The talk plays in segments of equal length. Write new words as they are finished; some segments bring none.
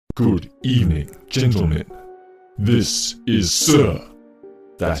Good evening, gentlemen. This is S.I.R.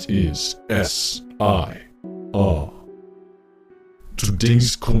 That is S.I.R.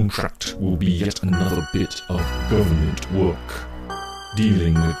 Today's contract will be yet another bit of government work,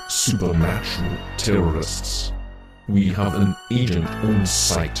 dealing with supernatural terrorists. We have an agent on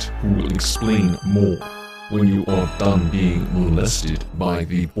site who will explain more when you are done being molested by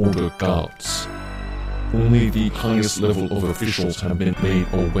the border guards. Only the highest level of officials have been made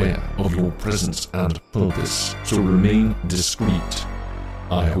aware of your presence and purpose, so remain discreet.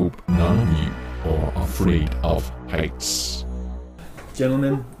 I hope none of you are afraid of heights.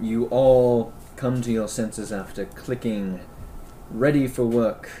 Gentlemen, you all come to your senses after clicking ready for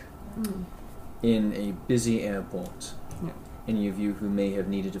work in a busy airport. Yeah. Any of you who may have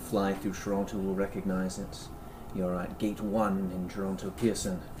needed to fly through Toronto will recognize it. You're at Gate 1 in Toronto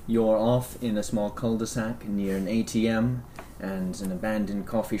Pearson. You're off in a small cul-de-sac near an ATM and an abandoned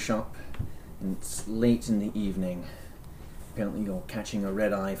coffee shop, and it's late in the evening. Apparently you're catching a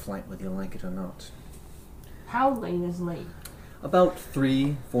red-eye flight whether you like it or not. How late is late? About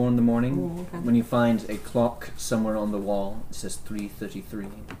 3, 4 in the morning, Ooh, okay. when you find a clock somewhere on the wall. It says 3:33.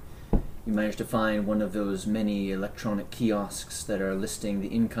 You manage to find one of those many electronic kiosks that are listing the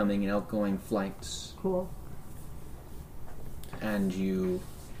incoming and outgoing flights. Cool. And you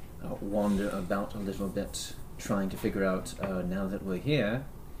wander about a little bit, trying to figure out, now that we're here,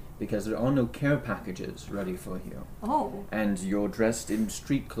 because there are no care packages ready for you. Oh. And you're dressed in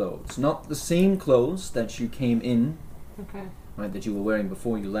street clothes. Not the same clothes that you came in, Okay. right, that you were wearing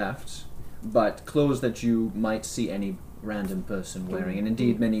before you left, but clothes that you might see any random person wearing, and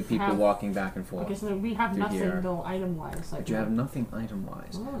indeed many people walking back and forth. Okay, so we have through nothing here. though item-wise. Like But you have nothing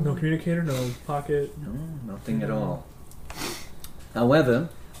item-wise. Oh. No communicator, no pocket. No, nothing at all. However,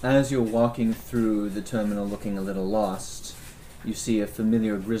 as you're walking through the terminal looking a little lost, you see a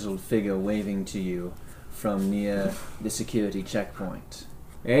familiar grizzled figure waving to you from near the security checkpoint.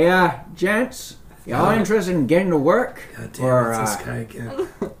 Hey, gents, y'all interested in getting to work? God damn, Or, it's this guy again.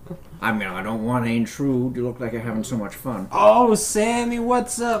 I mean, I don't want to intrude. You look like you're having so much fun. Oh, Sammy,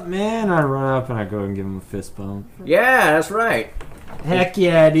 what's up, man? I run up and I go and give him a fist bump. Yeah, that's right. Heck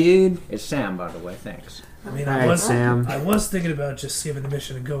yeah, dude. It's Sam, by the way, thanks. I mean, Alright, Sam. I was thinking about just skipping the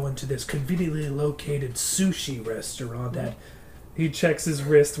mission and going to this conveniently located sushi restaurant at. He checks his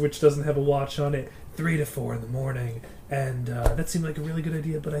wrist, which doesn't have a watch on it, 3 to 4 in the morning, and that seemed like a really good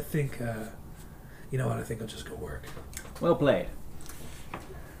idea. But I think, you know what? I think I'll just go work. Well played.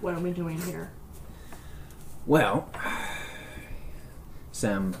 What are we doing here? Well,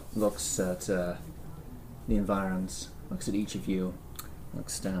 Sam looks at the environs, looks at each of you,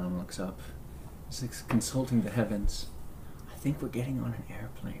 looks down, looks up. He's like consulting the heavens. I think we're getting on an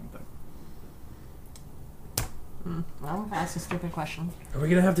airplane, but Well, that's a stupid question. Are we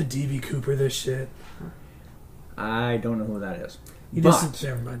gonna have to DB Cooper this shit? I don't know who that is.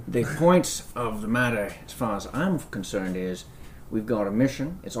 Never mind. The point of the matter, as far as I'm concerned, is we've got a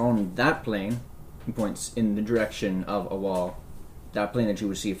mission. It's on that plane. He points in the direction of a wall. That plane that you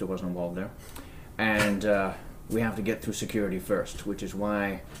would see if there wasn't a wall there. And we have to get through security first, which is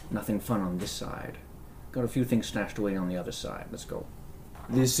why nothing fun on this side. Got a few things stashed away on the other side. Let's go.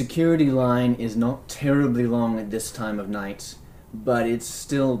 The security line is not terribly long at this time of night, but it's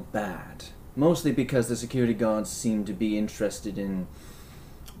still bad. Mostly because the security guards seem to be interested in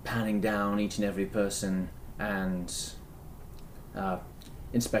patting down each and every person and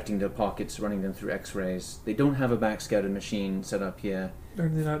inspecting their pockets, running them through x-rays. They don't have a backscatter machine set up here. Are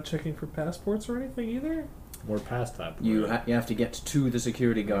they not checking for passports or anything either? We're past that point. You have to get to the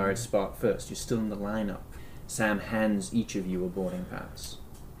security guard spot first. You're still in the lineup. Sam hands each of you a boarding pass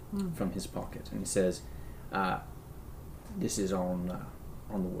from his pocket, and he says, "This is on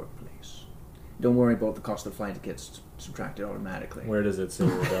the workplace. Don't worry about the cost of the flight; it gets subtracted automatically." Where does it say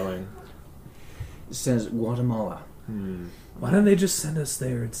we're going? It says Guatemala. Why don't they just send us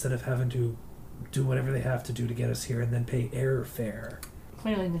there instead of having to do whatever they have to do to get us here and then pay airfare?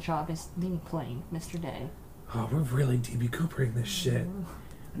 Clearly the job is the plane, Mr. Day. Oh, we're really DB Coopering this shit.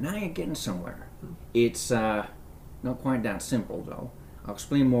 Now you're getting somewhere. It's not quite that simple, though. I'll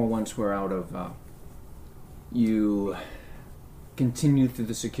explain more once we're out of. You continue through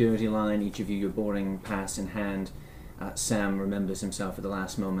the security line. Each of you, your boarding pass in hand. Sam remembers himself at the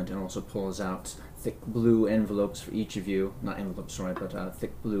last moment and also pulls out thick blue envelopes for each of you. Not envelopes, sorry, but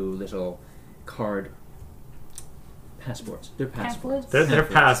thick blue little card passports. They're passports. They're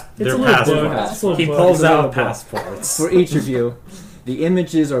It's a little book. He pulls out passports. For each of you. The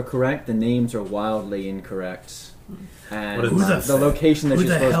images are correct, the names are wildly incorrect. And What is the location that Who you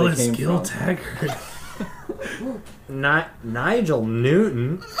the hell supposedly is came Gil from. Taggart? Nigel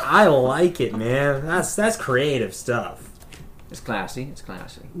Newton. I like it, man. That's creative stuff. It's classy. It's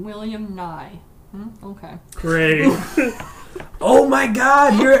classy. William Nye. Okay. Great. Oh my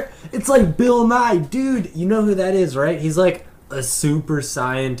God, it's like Bill Nye, dude. You know who that is, right? He's like a super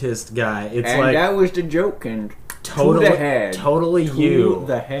scientist guy. It's And like that was the joke, and totally, to the head. totally To you.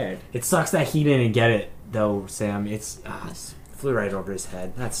 the head. It sucks that he didn't get it though, Sam. It flew right over his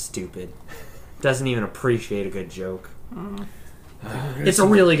head. That's stupid. Doesn't even appreciate a good joke. It's a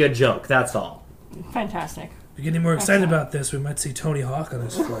really good joke. That's all. Fantastic. If you're getting more excited about this, we might see Tony Hawk on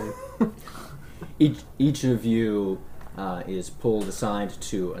this flight. Each of you is pulled aside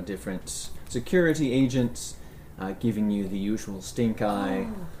to a different security agent, giving you the usual stink eye,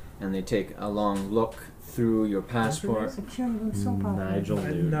 and they take a long look through your passport. Nigel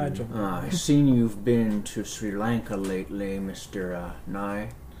Newton. Nigel. I've seen you've been to Sri Lanka lately, Mr. Nye.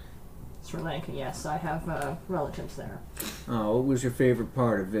 Sri Lanka, yes. I have relatives there. What was your favorite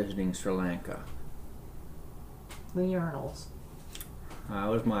part of visiting Sri Lanka? The urinals. That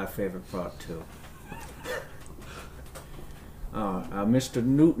was my favorite part, too. Mr.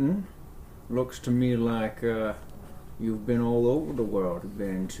 Newton, looks to me like you've been all over the world. You've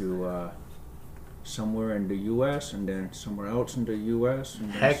been to somewhere in the U.S. and then somewhere else in the U.S.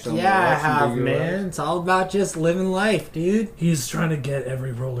 And then Heck somewhere yeah, I else in the have, US. man. It's all about just living life, dude. He's trying to get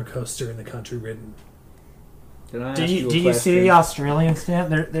every roller coaster in the country ridden. Did I Do ask you a see question? the Australian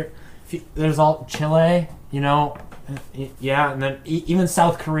stamp? There's all Chile, you know, yeah, and then even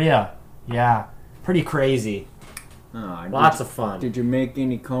South Korea, yeah, pretty crazy. Lots of fun. Did you make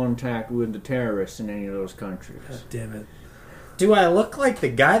any contact with the terrorists in any of those countries? God damn it. Do I look like the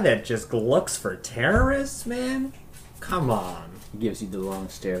guy that just looks for terrorists, man? Come on. He gives you the long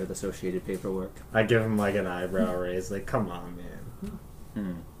stare with associated paperwork. I give him like an eyebrow raise, like, come on,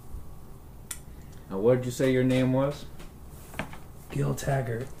 man. What did you say your name was? Gil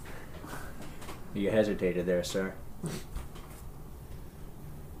Taggart. You hesitated there, sir.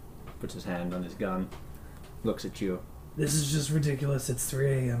 Puts his hand on his gun. Looks at you. This is just ridiculous. It's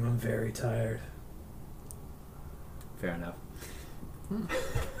 3 a.m. I'm very tired. Fair enough.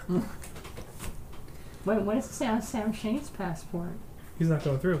 Wait, what does it say on Sam Shane's passport? He's not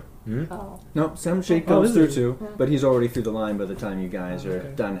going through. Oh. No, Sam Shake Oh, goes is through he? too, but he's already through the line by the time you guys are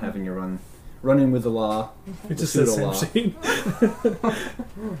Okay. done having your running with the law. It just says Sam pseudo-law. Shane.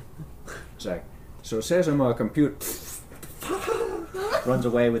 It's like, so it says on my computer. Runs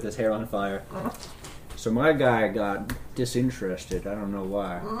away with his hair on fire. So my guy got disinterested. I don't know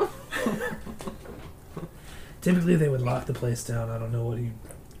why. Typically they would lock the place down. I don't know what he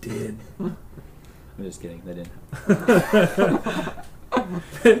did. I'm just kidding. They didn't.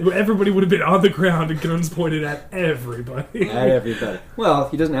 Everybody would have been on the ground and guns pointed at everybody. At everybody. Well,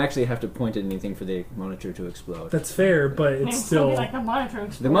 he doesn't actually have to point at anything for the monitor to explode. That's fair, but Maybe it's still still... be like the monitor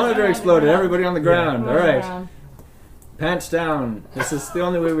exploded. The monitor exploded. Everybody on the ground. All right. Around. Pants down. This is the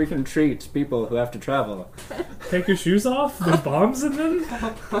only way we can treat people who have to travel. Take your shoes off? There's bombs in them?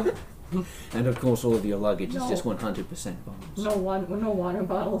 And of course, all of your luggage No. is just 100% bombs. No water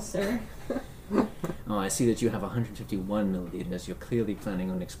bottles, sir. Oh, I see that you have 151 milliliters. You're clearly planning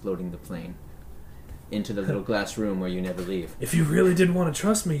on exploding the plane into the little glass room where you never leave. If you really did want to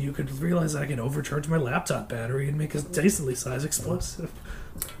trust me, you could realize I could overcharge my laptop battery and make a decently sized explosive.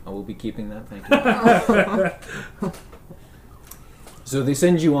 I will be keeping that, thank you. So they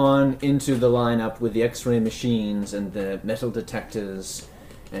send you on into the lineup with the X-ray machines and the metal detectors,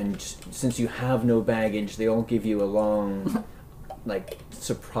 and since you have no baggage, they all give you a long,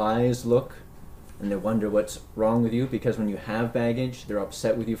 surprised look, and they wonder what's wrong with you, because when you have baggage, they're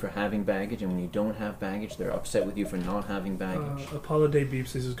upset with you for having baggage, and when you don't have baggage, they're upset with you for not having baggage. Apollo Day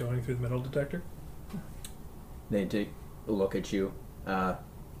beeps as he's going through the metal detector. They take a look at you.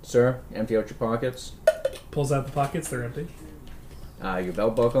 Sir, empty out your pockets. Pulls out the pockets, they're empty. Your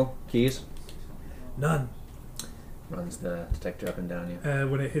belt buckle, keys. None. Runs the detector up and down you.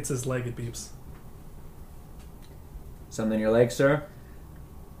 When it hits his leg, it beeps. Something in your leg, sir?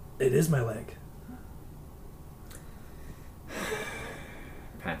 It is my leg.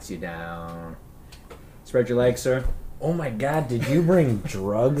 Pats you down. Spread your legs, sir. Oh my God, did you bring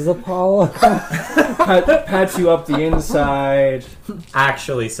drugs, Apollo? Pats you up the inside.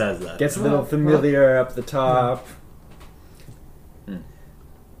 Actually says that. Gets a little familiar up the top.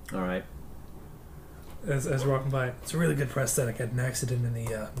 Alright. As we're walking by, it's a really good prosthetic. I had an accident in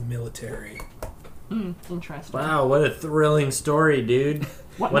the military. Interesting. Wow, what a thrilling story, dude.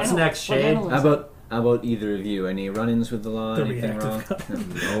 What What's medal? next, What Shane? medal is How about either of you? Any run-ins with the law? The Anything wrong?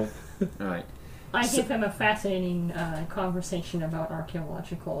 reactive No. Alright. I give him a fascinating conversation about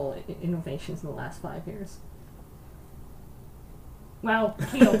archaeological innovations in the last 5 years. Well,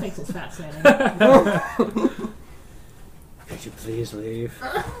 Keto thinks it's fascinating. Could you please leave?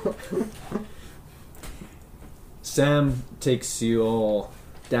 Sam takes you all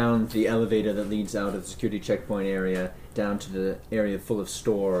down the elevator that leads out of the security checkpoint area, down to the area full of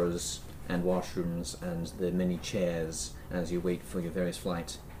stores and washrooms and the many chairs as you wait for your various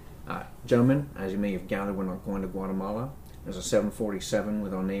flights. Gentlemen, as you may have gathered, we're not going to Guatemala. There's a 747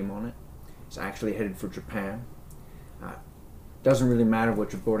 with our name on it. It's actually headed for Japan. Doesn't really matter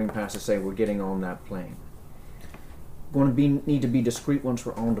what your boarding passes say, we're getting on that plane. Need to be discreet once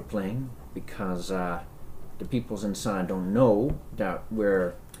we're on the plane, because the peoples inside don't know that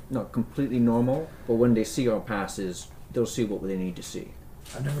we're not completely normal, but when they see our passes, they'll see what they need to see.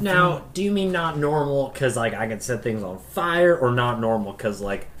 Now, do you mean not normal because, like, I can set things on fire, or not normal because,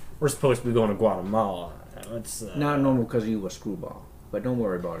 like, we're supposed to be going to Guatemala? It's, Not normal because you a screwball, but don't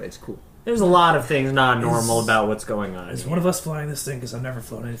worry about it, it's cool. There's a lot of things not normal about what's going on. Is one of us flying this thing? Because I've never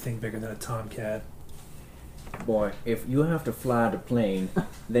flown anything bigger than a Tomcat. Boy, if you have to fly the plane,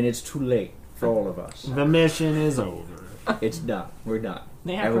 then it's too late for all of us. The mission is over. It's done. We're done.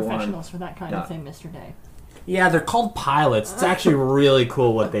 They have Everyone professionals for that kind of done. thing, Mr. Day. Yeah, they're called pilots. It's actually really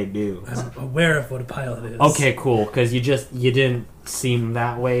cool what they do. I'm aware of what a pilot is. Okay, cool, because you didn't seem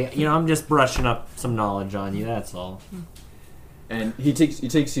that way. You know, I'm just brushing up some knowledge on you, that's all. And he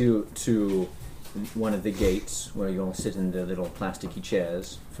takes you to one of the gates where you all sit in the little plasticky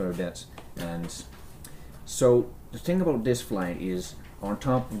chairs for a bit. And so the thing about this flight is, on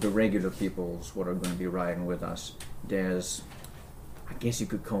top of the regular peoples what are going to be riding with us, there's, I guess you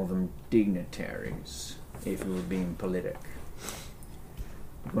could call them dignitaries, if you were being politic.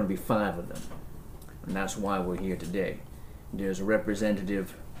 There's going to be 5 of them, and that's why we're here today. There's a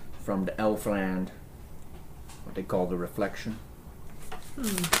representative from the Elfland, what they call the Reflection.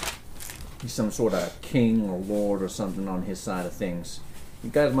 He's some sort of king or lord or something on his side of things. You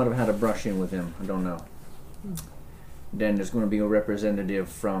guys might have had a brush-in with him, I don't know. Then there's going to be a representative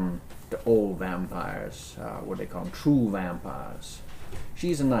from the old vampires, what they call them, true vampires.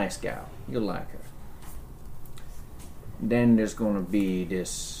 She's a nice gal, you'll like her. Then there's going to be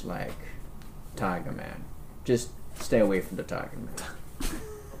this, like, Tiger Man. Just stay away from the Tiger Man.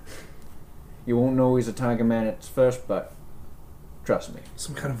 You won't know he's a Tiger Man at first, but trust me.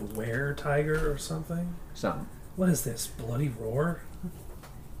 Some kind of were-tiger or something? Something. What is this, Bloody Roar?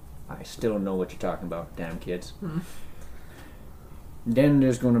 I still know what you're talking about, damn kids. Then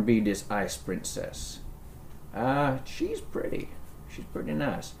there's going to be this Ice Princess. She's pretty. She's pretty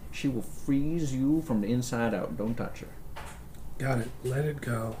nice. She will freeze you from the inside out. Don't touch her. Got it. Let it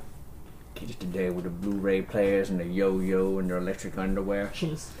go. Kids today with the Blu-ray players and the yo-yo and their electric underwear.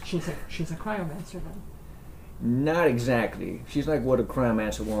 She's a cryomancer then. Not exactly. She's like what a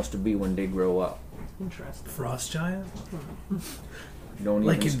cryomancer wants to be when they grow up. Interesting. Frost Giant? Don't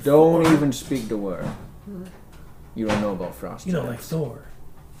Like even in don't Thor? even speak the word. You don't know about frost You know, giants. like Thor.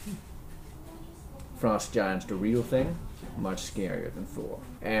 Frost giants, the real thing, much scarier than Thor.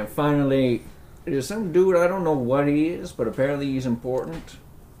 And finally, there's some dude, I don't know what he is, but apparently he's important.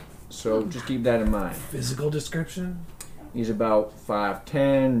 So just keep that in mind. Physical description? He's about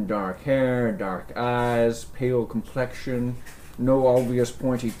 5'10", dark hair, dark eyes, pale complexion, no obvious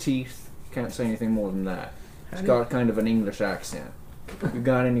pointy teeth. Can't say anything more than that. He's got kind of an English accent. You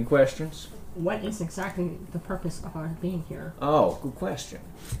got any questions? What is exactly the purpose of our being here? Oh, good question.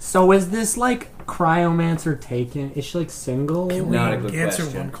 So is this, like, cryomancer taken? Is she, like, single? Can we Not a good answer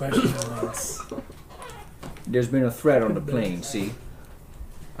question. one question at once? There's been a threat on the plane, see?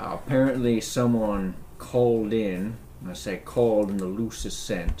 Apparently someone called in, I say called in the loosest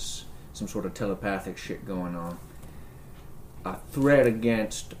sense, some sort of telepathic shit going on, a threat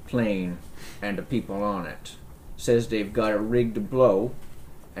against the plane and the people on it. Says they've got it rigged to blow,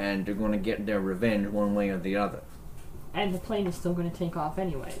 and they're going to get their revenge one way or the other. And the plane is still going to take off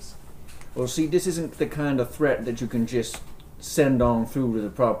anyways. Well, see, this isn't the kind of threat that you can just send on through to the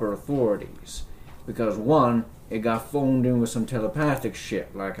proper authorities. Because, one, it got phoned in with some telepathic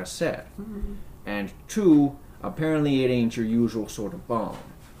shit, like I said. And two, apparently it ain't your usual sort of bomb.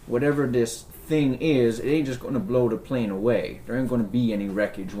 Whatever this thing is, it ain't just going to blow the plane away. There ain't going to be any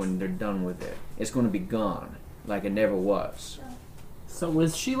wreckage when they're done with it. It's going to be gone, like it never was. So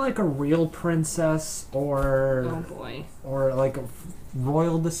was she, like, a real princess, or... Oh boy. Or, like, a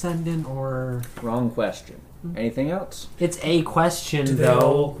royal descendant, or... Wrong question. Anything else? It's a question, Do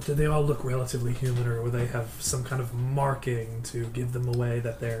though. they all look relatively human, or will they have some kind of marking to give them away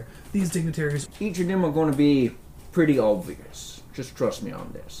that they're these dignitaries? Each of them are going to be pretty obvious. Just trust me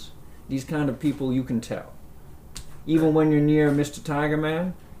on this. These kind of people you can tell. Even when you're near Mr. Tiger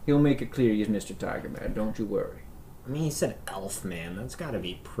Man, he'll make it clear he's Mr. Tiger Man. Don't you worry. I mean, he said elf man. That's got to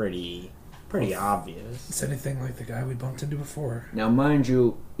be pretty obvious. It's anything like the guy we bumped into before. Now, mind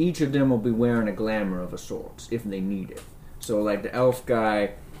you, each of them will be wearing a glamour of a sort, if they need it. So, like the elf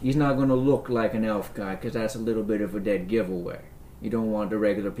guy, he's not going to look like an elf guy, because that's a little bit of a dead giveaway. You don't want the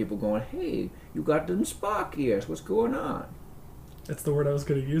regular people going, hey, you got them Spock ears, what's going on? That's the word I was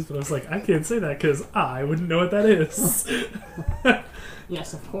going to use, but I was like, I can't say that because I wouldn't know what that is.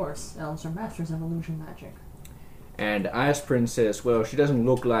 Yes, of course. Elves are masters of illusion magic. And Ice Princess, well, she doesn't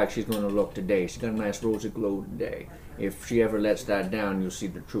look like she's going to look today. She's got a nice rosy glow today. If she ever lets that down, you'll see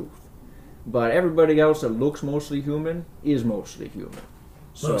the truth. But everybody else that looks mostly human is mostly human.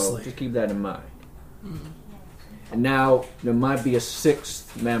 So Mostly. just keep that in mind. And now, there might be a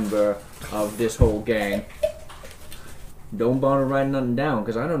sixth member of this whole gang. Don't bother writing nothing down,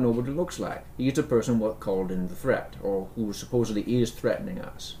 because I don't know what it looks like. He's the person what called in the threat, or who supposedly is threatening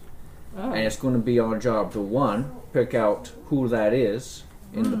us. Oh. And it's going to be our job to, one, pick out who that is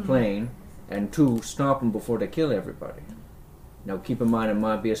in the plane, and two, stop them before they kill everybody. Now keep in mind it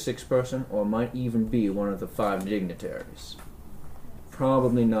might be a sixth person, or it might even be one of the 5 dignitaries.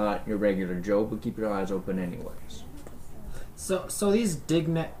 Probably not your regular Joe, but keep your eyes open anyways. So these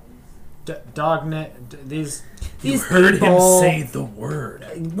these You heard people, him say the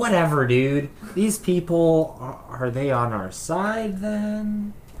word. Whatever, dude. These people are they on our side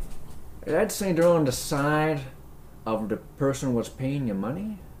then? I'd say they're on the side of the person what's paying you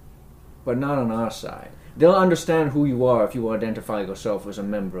money, but not on our side. They'll understand who you are if you identify yourself as a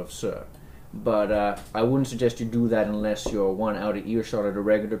member of S.I.R. But I wouldn't suggest you do that unless you're, one, out of earshot of the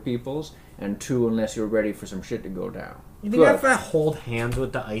regular peoples, and two, unless you're ready for some shit to go down. You think I have to hold hands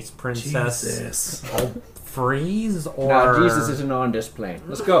with the Ice Princess? Jesus. I'll freeze or Nah, Jesus isn't on this plane.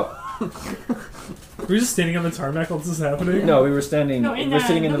 Let's go. We're just standing on the tarmac while this is happening? No, we were standing. No, we were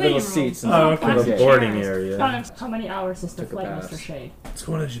sitting in the little living room. seats. And Oh, okay. Plastic The boarding chairs. area. How many hours is the Took a flight, pass. Mr. Shade? It's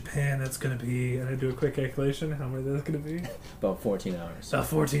going to Japan. That's going to be, and I do a quick calculation. How many that's going to be? About 14 hours. About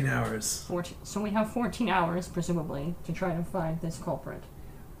 14 hours. 14. So we have 14 hours, presumably, to try to find this culprit.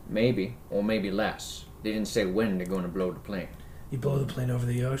 Maybe, or maybe less. They didn't say when they're going to blow the plane. You blow the plane over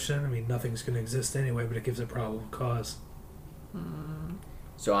the ocean. I mean, nothing's going to exist anyway, but it gives a probable cause.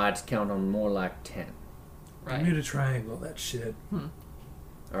 So I'd count on more like 10. Bermuda Triangle, that shit.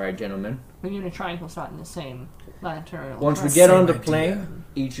 All right, gentlemen. Bermuda Triangle's not in the same lateral. Once we Same get on the idea. plane,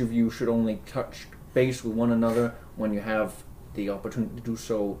 each of you should only touch base with one another when you have the opportunity to do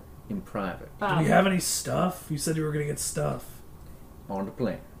so in private. Do we have any stuff? You said you were going to get stuff. On the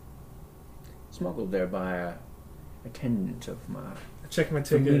plane. Smuggled there by a attendant of my I checked my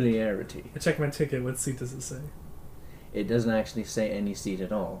ticket. familiarity. I checked my ticket. What seat does it say? It doesn't actually say any seat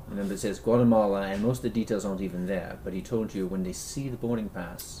at all. Remember, it says Guatemala, and most of the details aren't even there. But he told you when they see the boarding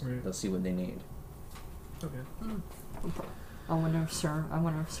pass, Right. they'll see what they need. Okay. I wonder if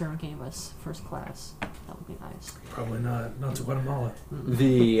Sir gave us first class. That would be nice. Probably not. Not to Guatemala.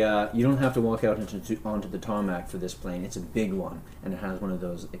 You don't have to walk out onto the tarmac for this plane. It's a big one, and it has one of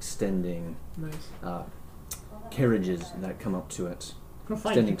those extending Nice. carriages that come up to it. For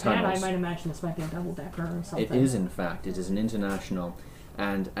flight to Extending Japan, I tunnels. might imagine this might be a double-decker or something. It is, in fact. It is an international.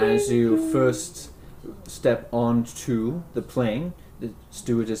 And as you first step onto the plane, the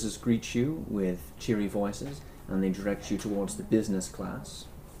stewardesses greet you with cheery voices, and they direct you towards the business class.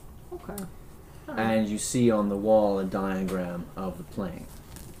 Okay. And you see on the wall a diagram of the plane.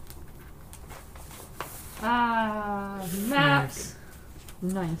 Maps.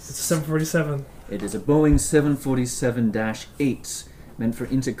 It's Nice. a 747. It is a Boeing 747-8, meant for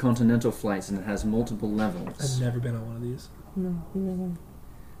intercontinental flights, and it has multiple levels. I've never been on one of these. No, really.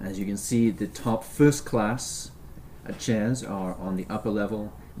 As you can see, the top first class chairs are on the upper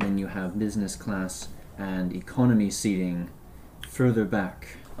level. Then you have business class and economy seating further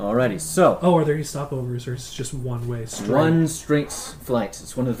back. Alrighty, so Oh, are there any stopovers, or it's just one way straight? one straight flight.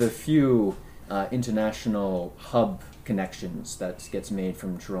 It's one of the few international hub connections that gets made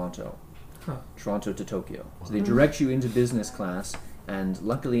from Toronto. Huh. Toronto to Tokyo. So they direct you into business class, and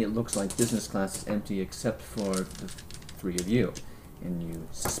luckily it looks like business class is empty except for the 3 of you. And you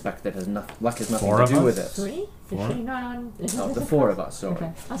suspect that luck has nothing Four to of do us? with it. 3? Four? Is she not on? Oh, the 4 of us, sorry.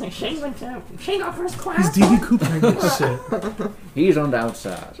 Okay. I was like, Shane got first He's class. DB Coopering this shit. He's on the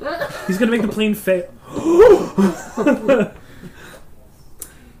outside. He's gonna make the plane fail.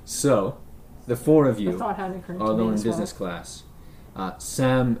 So, the 4 of The you thought had occurred are to me going in as well. business class.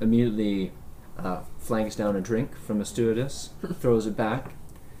 Sam immediately flanks down a drink from a stewardess, throws it back,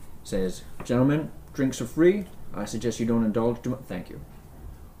 says, "Gentlemen, drinks are free. I suggest you don't indulge too much." Thank you.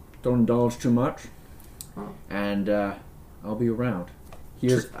 Don't indulge too much, and I'll be around.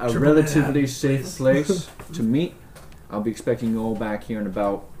 Here's a Triple relatively Manhattan, safe please. place to meet. I'll be expecting you all back here in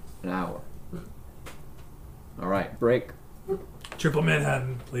about an hour. Alright, break. Triple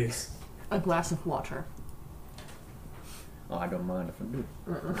Manhattan, please. A glass of water. Oh, I don't mind if I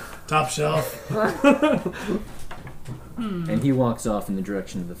do. Top shelf. And he walks off in the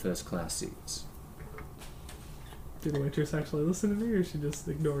direction of the first class seats. Did the waitress actually listen to me, or is she just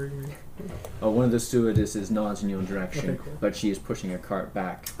ignoring me? One of the stewardesses nods in your direction, Okay, cool. but she is pushing a cart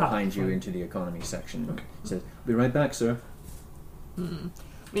back behind you fine. into the economy section. Okay. Says, "Be right back, sir."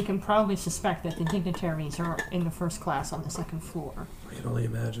 We can probably suspect that the dignitaries are in the first class on the second floor. I can only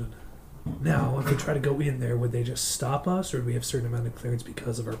imagine. Now, if we try to go in there, would they just stop us, or would we have a certain amount of clearance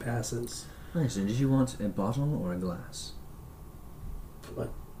because of our passes? Nice. And did you want a bottle or a glass? A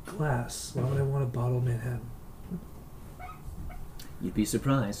glass. Why would I want a bottle of Manhattan? You'd be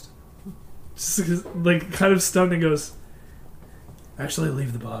surprised. Just, like, kind of stunned and goes, actually,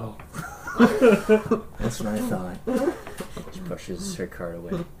 leave the bottle. That's what I thought. She pushes her cart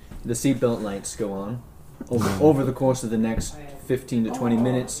away. The seatbelt lights go on. Over the course of the next 15 to 20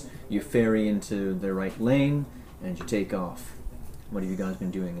 minutes, you ferry into the right lane, and you take off. What have you guys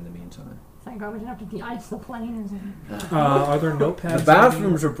been doing in the meantime? Thank God we didn't have to de-ice the plane. Are there notepads? The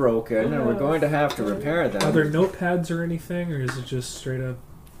bathrooms are broken, and we're going to have to repair them. Are there notepads or anything, or is it just straight up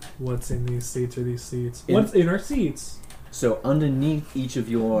what's in these seats or these seats? In- What's in our seats? So underneath each of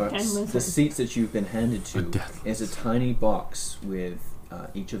the lizard. seats that you've been handed A to death is a tiny box with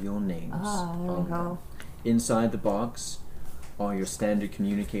each of your names Ah, there we on go. them. Inside the box are your standard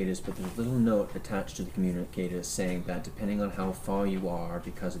communicators, but there's a little note attached to the communicators saying that depending on how far you are,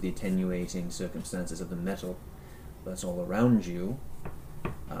 because of the attenuating circumstances of the metal that's all around you,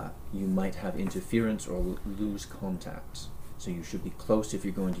 you might have interference or lose contact. So you should be close if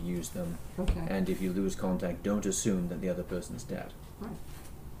you're going to use them. Okay. And if you lose contact, don't assume that the other person's dead.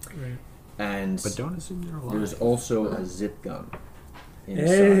 Right. And But don't assume they're alive. there's also a zip gun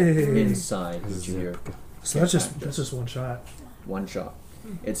Hey. inside each of your So that's just one shot. one shot.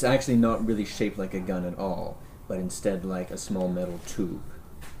 It's actually not really shaped like a gun at all, but instead like a small metal tube.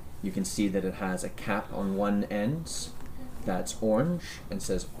 You can see that it has a cap on one end that's orange and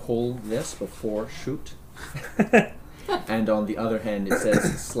says "pull this before shoot," and on the other hand it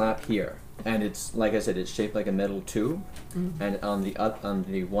says "slap here." And it's, like I said, it's shaped like a metal tube, and on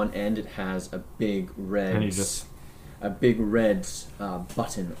the one end it has a big red, And you just-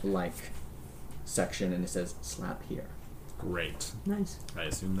 button-like section, and it says "slap here." Great. Nice. I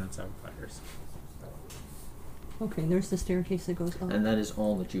assume that's how it fires. Okay, there's the staircase that goes up. And that is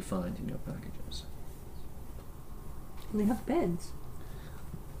all that you find in your packages. They have beds.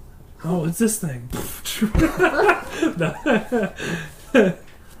 Oh, what's this thing?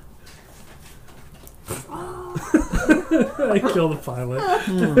 I kill the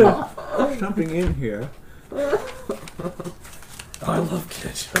pilot. Jumping in here. I love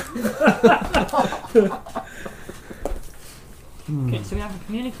ketchup. Okay, so we have a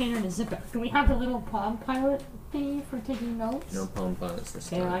communicator and a zipper. Do we have the little Palm Pilot thingy for taking notes? No Palm Pilots this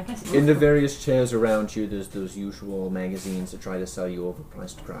Yeah, I time. guess. In the various chairs around you, there's those usual magazines that try to sell you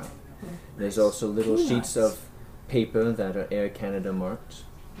overpriced crap. There's also little sheets of paper that are Air Canada marked.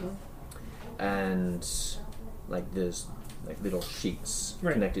 And there's little sheets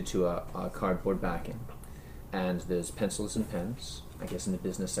Right. connected to a cardboard backing. And there's pencils and pens. I guess in the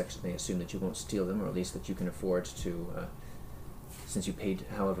business section they assume that you won't steal them, or at least that you can afford to, since you paid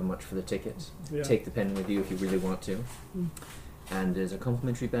however much for the ticket, Yeah. take the pen with you if you really want to. And there's a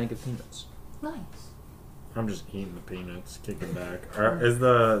complimentary bag of peanuts. Nice. I'm just eating the peanuts, kicking back. Is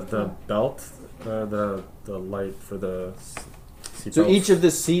the belt the light for the seatbelts? So each of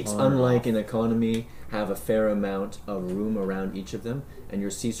the seats, on or unlike off? in economy, have a fair amount of room around each of them, and your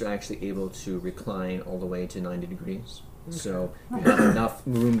seats are actually able to recline all the way to 90 degrees. So you have enough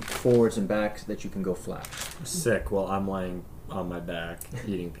room forwards and back that you can go flat. Sick while I'm lying on my back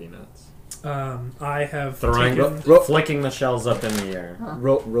eating peanuts. I have Throwing, taken... flicking the shells up in the air.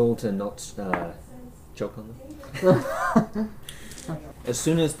 Roll to not choke on them. As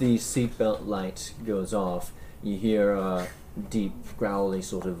soon as the seatbelt light goes off, you hear a deep, growly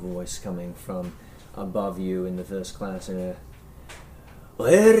sort of voice coming from above you in the first class.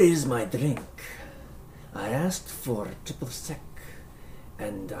 Where is my drink? I asked for triple sec,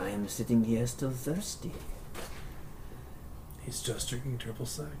 and I am sitting here still thirsty. He's just drinking triple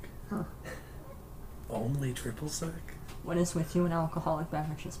sec. Huh. Only triple sec? What is with you and alcoholic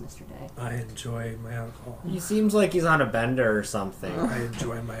beverages, Mr. Day? I enjoy my alcohol. He seems like he's on a bender or something. I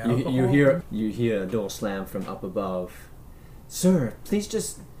enjoy my alcohol. You hear a door slam from up above. Sir, please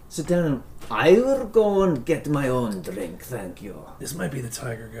just Sit down and I will go and get my own drink, thank you. This might be the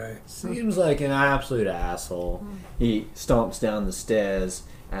tiger guy. Seems like an absolute asshole. He stomps down the stairs,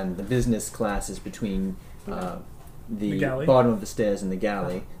 and the business class is between the galley? bottom of the stairs and the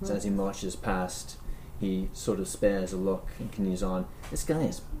galley. So as he marches past, he sort of spares a look and continues on. This guy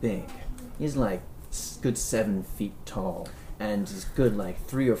is big. He's like good 7 feet tall, and he's good like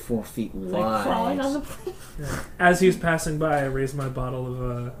 3 or 4 feet Like crawling on wide. the plane. As he's passing by, I raise my bottle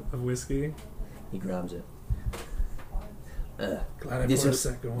of whiskey. He grabs it. Glad I This poured a will,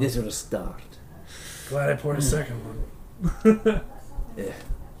 second one. this will start. Glad I poured a second one.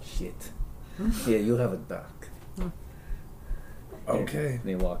 Shit. Here, you have a duck. Okay. And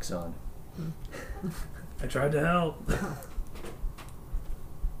he walks on. I tried to help.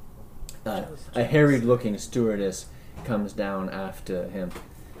 A harried-looking stewardess comes down after him.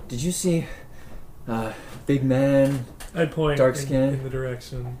 Did you see, big man? I point Dark skin. in the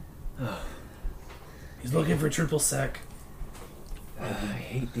direction. He's looking for triple sec. I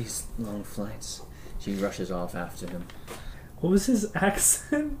hate these long flights. She rushes off after him. What was his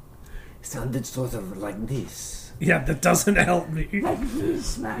accent? Sounded sort of like this. Yeah, that doesn't help me.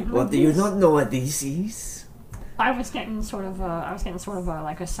 What, do you not know what this is? I was getting sort of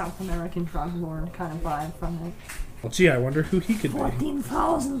like a South American drug lord kind of vibe from it. Well, gee, I wonder who he could be.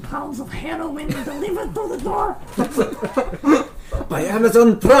 14,000 pounds of heroin delivered through the door. By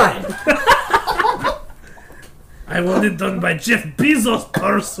Amazon Prime! I want it done by Jeff Bezos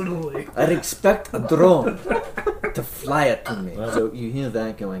personally. I'd expect a drone to fly it to me. So you hear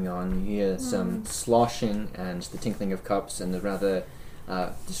that going on. You hear some sloshing and the tinkling of cups and the rather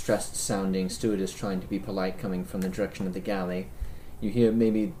distressed-sounding stewardess trying to be polite coming from the direction of the galley. You hear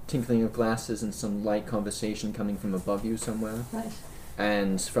maybe tinkling of glasses and some light conversation coming from above you somewhere. Nice.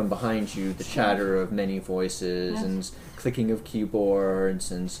 And from behind you, the chatter of many voices and clicking of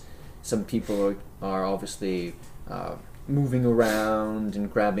keyboards, and some people are obviously moving around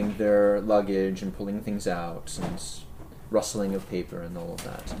and grabbing their luggage and pulling things out, and rustling of paper and all of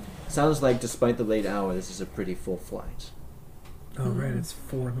that. Sounds like, despite the late hour, this is a pretty full flight. Oh, right, it's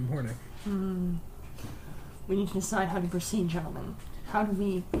 4 in the morning. We need to decide how to proceed, gentlemen. How do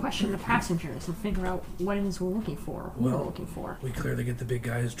we question the passengers and figure out what it is we're looking for, who we're looking for? We clearly get the big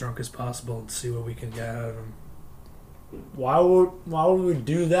guy as drunk as possible and see what we can get out of him. Why would we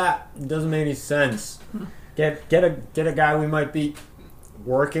do that? It doesn't make any sense. Get a guy we might be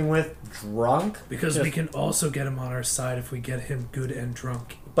working with drunk? Because we can also get him on our side if we get him good and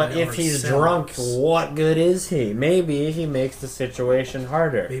drunk. But by if he's ourselves. drunk, what good is he? Maybe he makes the situation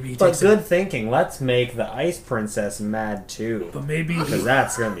harder. Maybe he but takes good thinking. Let's make the ice princess mad too. But maybe Because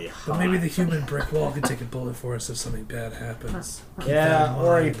that's gonna be hot. But maybe the human brick wall could take a bullet for us if something bad happens. Keep that Yeah, in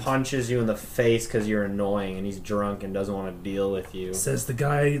or he mind. punches you in the face because you're annoying and he's drunk and doesn't want to deal with you. Says the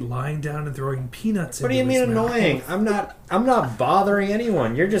guy lying down and throwing peanuts What do you into mean his mouth. annoying? I'm not bothering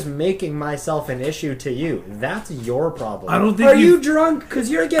anyone. You're just making myself an issue to you. That's your problem. I don't think Are you- you drunk? Because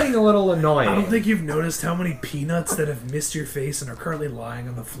you're getting a little annoying. I don't think you've noticed how many peanuts that have missed your face and are currently lying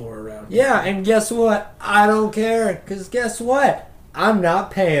on the floor around you. Yeah, and guess what? I don't care. Because guess what? I'm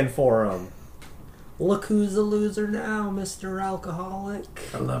not paying for them. Look who's a loser now, Mr. Alcoholic.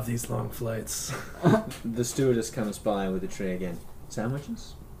 I love these long flights. The stewardess comes by with a tray again.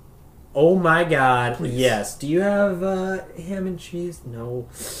 Sandwiches? Oh my god. Please. Yes. Do you have ham and cheese? No.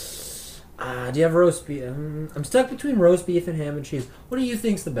 Do you have roast beef? I'm stuck between roast beef and ham and cheese. What do you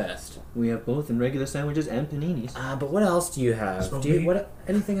think's the best? We have both in regular sandwiches and paninis. But what else do you have? Smoked Do you meat?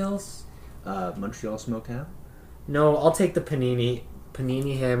 anything else? Montreal smoked ham. No, I'll take the panini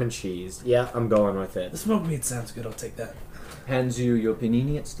ham and cheese. Yeah, I'm going with The it. smoked meat sounds good. I'll take that. Hands you your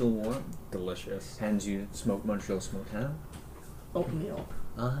panini, it's still warm. Delicious. Hands you smoked Montreal smoked ham. Oatmeal.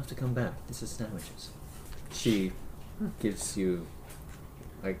 I'll have to come back. This is sandwiches. She gives you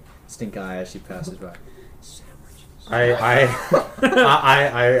like stink eye as she passes by. Sandwiches. I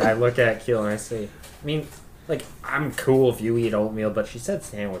look at Keel and I say, I mean, like, I'm cool if you eat oatmeal, but she said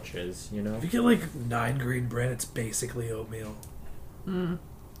sandwiches, you know? If you get like 9 green bread, it's basically oatmeal.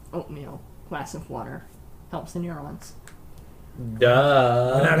 Oatmeal. Glass of water. Helps the neurons. Why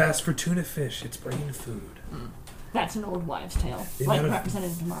Duh. not ask for tuna fish? It's brain food. That's an old wives' tale. The Like amount of-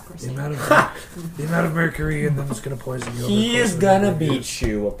 representative democracy. The amount of mercury in them is going to poison you. over the He course is of gonna a year. beat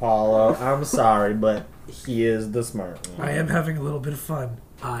you, Apollo. I'm sorry, but he is the smart one. I am having a little bit of fun.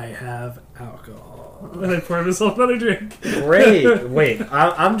 I have alcohol. And I pour myself another drink. Great. Wait,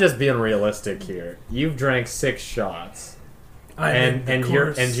 I'm just being realistic here. You've drank 6 shots. I mean, of And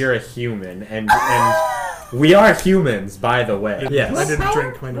course. you're a human, and We are humans, by the way. Yes. I didn't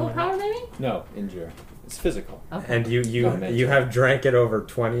drink my Willpower, maybe? No, endure. It's physical. Okay. And you have drank it over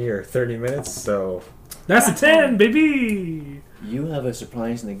 20 or 30 minutes, so... That's a 10, baby! You have a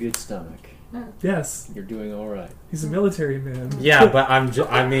surprisingly good stomach. Yes, You're doing all right. he's a military man. Yeah, but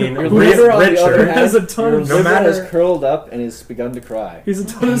I mean, Your liver, on the other Richard... hand, Has a ton your of- No liver matter- has curled up and has begun to cry. He's a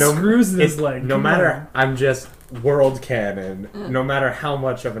ton of screws in his leg. No Come matter, on. I'm just world canon. No matter how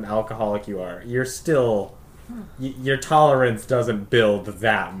much of an alcoholic you are, you're still... your tolerance doesn't build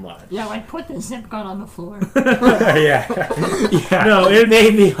that much. Yeah, like put the zip gun on the floor. yeah. No, it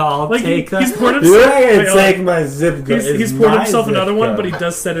made me all like take he's that. poured You're himself. gonna wait, hold take on. my zip gun. He's poured himself another one, but he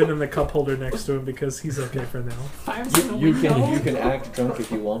does set it in the cup holder next to him because he's okay for now. Fires in the You window. can act drunk if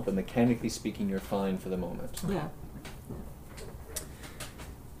you want, but mechanically speaking, you're fine for the moment. Yeah.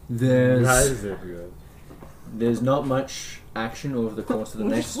 There's not much action over the course of the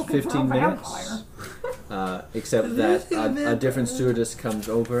We're next just looking for a 15 minutes, vampire. except that a different stewardess comes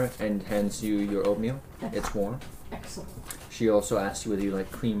over and hands you your oatmeal. It's warm. Excellent. She also asks you whether you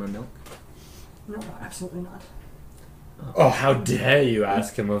like cream or milk. No, absolutely not. Oh, how dare you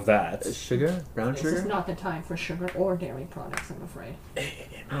ask him of that? Sugar? Brown This sugar? is not the time for sugar or dairy products, I'm afraid.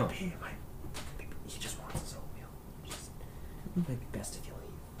 Oh. He just wants his oatmeal. It might be best if you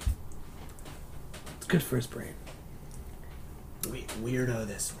It's good for his brain. leave. Weirdo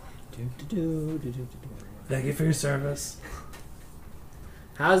this one. Thank you for your service.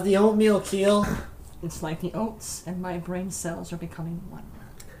 How's the oatmeal, Keel? It's like the oats and my brain cells are becoming one.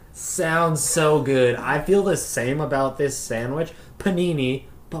 Sounds so good. I feel the same about this sandwich. Panini,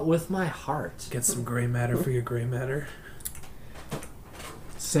 but with my heart. Get some gray matter for your gray matter.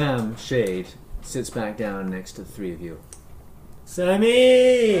 Sam Shade sits back down next to the three of you.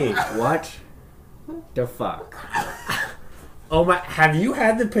 Sammy! What the fuck? Oh my, have you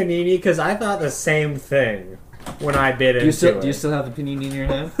had the panini? Because I thought the same thing when I bit into it. Do you still have the panini in your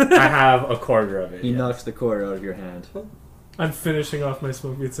hand? I have a quarter of it. He yes. knocks the quarter out of your hand. I'm finishing off my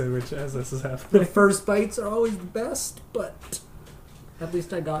smoked meat sandwich as this is The happening. first bites are always the best, but at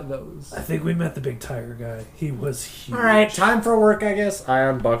least I got those. I think we met the big tiger guy. He was huge. Alright, time for work, I guess. I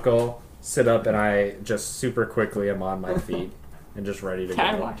unbuckle, sit up, and I just super quickly am on my feet and just ready to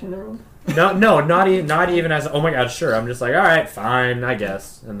Cat go. walked in the room. No, not even as, oh my god, sure. I'm just like, alright, fine, I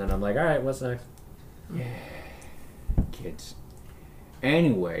guess. And then I'm like, alright, what's next? Kids.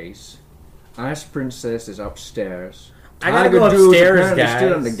 Anyways, Ice Princess is upstairs. I gotta go Tiger Dude's upstairs, apparently guys.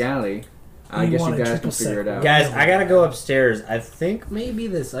 Stood on the galley. I You guess want you a guys triple can figure it set. out. Guys, I gotta go upstairs. I think maybe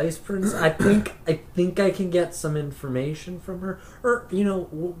this ice prince. I think I can get some information from her, or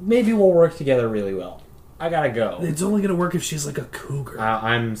maybe we'll work together really well. I gotta go. It's only gonna work if she's like a cougar.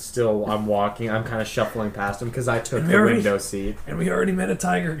 I'm walking. I'm kind of shuffling past him because I took And the we already- window seat. And we already met a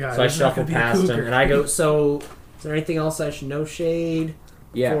tiger guy. So I There's not shuffle gonna be a past him cougar. and I go. So, is there anything else I should know, Shade?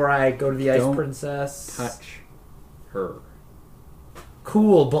 Yeah. Before I go to the ice Don't princess. Touch her.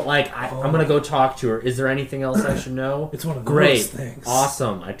 Cool, but I'm gonna go talk to her. Is there anything else I should know? It's one of those Great, things.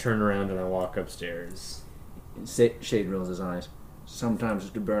 awesome. I turn around and I walk upstairs. Shade rolls his eyes. Sometimes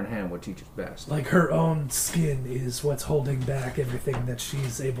it's to burn hand what teaches best. Like her own skin is what's holding back everything that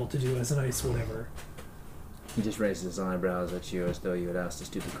she's able to do as an ice whatever. He just raises his eyebrows at you as though you had asked a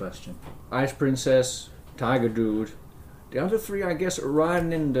stupid question. Ice Princess, Tiger Dude. The other three, I guess, are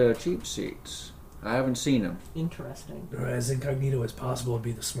riding in the cheap seats. I haven't seen them. Interesting. Or as incognito as possible would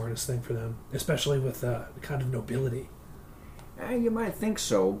be the smartest thing for them, especially with the kind of nobility. You might think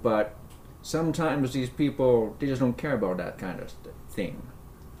so, but sometimes these people, they just don't care about that kind of thing.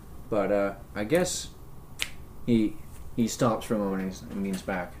 But I guess he stops for a moment and leans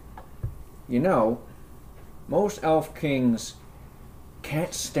back. You know, most elf kings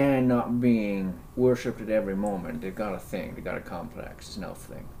can't stand not being worshipped at every moment. They've got a thing. They've got a complex. It's an elf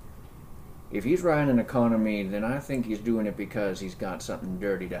thing. If he's running an economy, then I think he's doing it because he's got something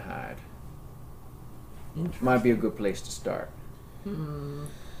dirty to hide. Might be a good place to start.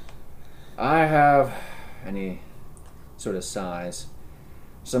 I have, and he sort of sighs,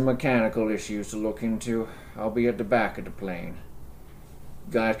 some mechanical issues to look into. I'll be at the back of the plane.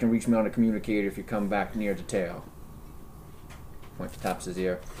 You guys can reach me on the communicator if you come back near the tail. Point taps his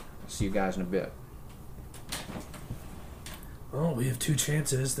ear. I'll see you guys in a bit. Oh, we have two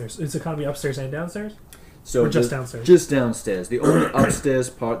chances. It's economy upstairs and downstairs? So Or just downstairs? Just downstairs. The only upstairs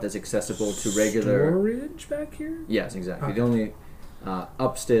part that's accessible to regular. Storage back here? Yes, exactly. Okay. The only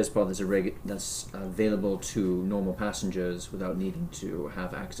upstairs part that's available to normal passengers without needing to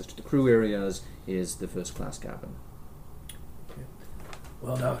have access to the crew areas is the first class cabin.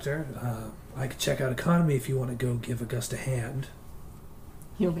 Well, Doctor, I could check out economy if you want to go give Augusta a hand.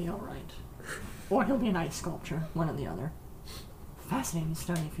 He'll be alright. Or he'll be an ice sculptor, one or the other. Fascinating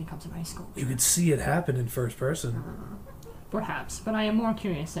study if he becomes an ice sculptor. You could see it happen in first person. Perhaps, but I am more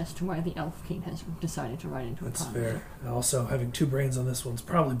curious as to why the Elf King has decided to ride into a That's pond. fair. Also, having 2 brains on this one's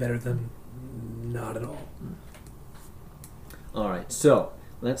probably better than not at all. Alright, so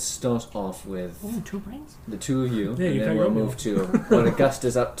let's start off with Ooh, 2 brains? the two of you, Yeah, and you then got we'll your move to what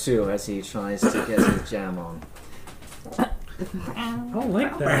Augusta's up to as he tries to get his jam on. I don't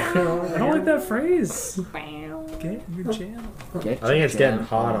like that. I don't like that phrase. Get your jam. Get I think your it's getting jam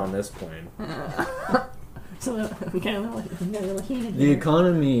hot on. on this point. So we get a little heated The here.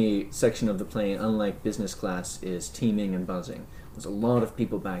 economy section of the plane, unlike business class, is teeming and buzzing. There's a lot of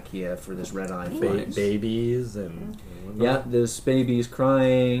people back here for this red-eye flight. Babies and... Yeah, there's babies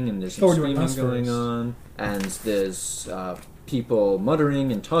crying, and there's some Oh, we're doing screaming us going first. on, and there's people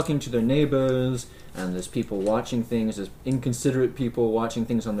muttering and talking to their neighbors, and there's people watching things, there's inconsiderate people watching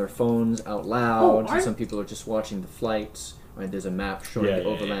things on their phones out loud, aren't- some people are just watching the flights, right? There's a map showing Yeah, the yeah,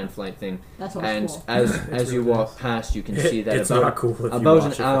 overland yeah. flight thing, That's all and cool. as you really walk nice. past, you can see that It's about, not cool if you about watch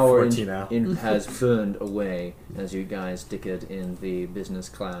an it for hour 14 hours. has burned away as you guys dickered in the business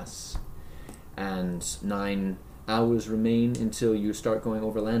class, and 9 hours remain until you start going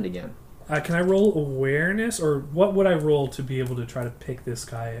overland again. Can I roll awareness, or what would I roll to be able to try to pick this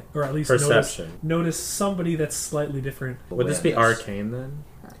guy, or at least Perception. notice somebody that's slightly different? Would this be Awareness. arcane then?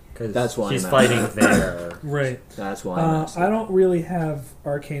 Because That's why he's I'm fighting asking. there. Right. That's why I'm asking. I don't really have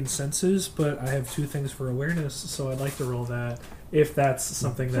arcane senses, but I have 2 things for awareness, so I'd like to roll that if that's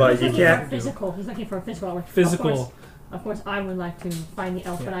something that. But He's you looking can't for physical. He's looking for a physical. Physical. Of course, I would like to find the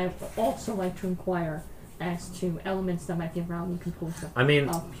elf, Yeah. but I would also like to inquire as to elements that might be around the composed I mean,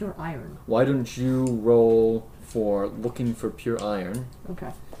 of pure iron. Why don't you roll for looking for pure iron, Okay.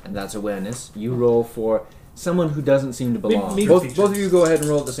 and that's awareness. You roll for someone who doesn't seem to belong. Maybe Both features. of you go ahead and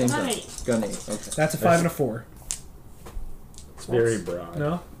roll at the same time. Right. Gun 8. Okay. That's a 5 and a 4. it's very broad.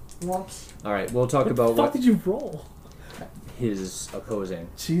 No. Whoops. All right. We'll talk What about the fuck what did you roll? his opposing.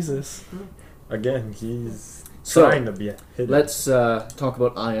 Jesus. Again, he's So, trying to be hidden. Let's talk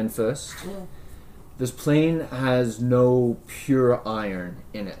about iron first. Yeah. This plane has no pure iron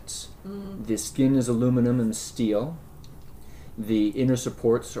in it. The skin is aluminum and steel. The inner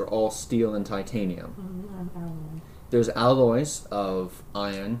supports are all steel and titanium. There's alloys of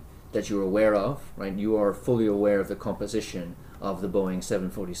iron that you're aware of, right? You are fully aware of the composition of the Boeing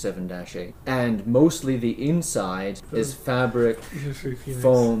 747-8. And mostly the inside is fabric,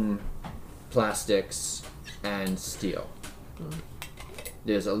 foam, plastics, and steel.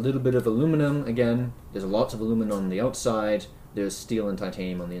 There's a little bit of aluminum, again, there's lots of aluminum on the outside, there's steel and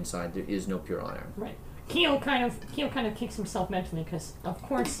titanium on the inside, there is no pure iron. Right. Keel kind of kicks himself mentally because, of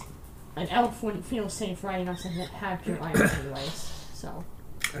course, an elf wouldn't feel safe riding on something that had pure iron anyways. So,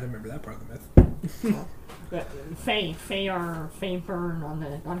 I don't remember that part of the myth. Fae burn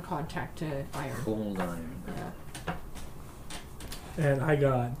on contact to iron. Cold iron. Yeah. And I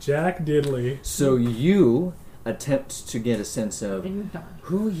got Jack Diddley. So you attempt to get a sense of And you're done.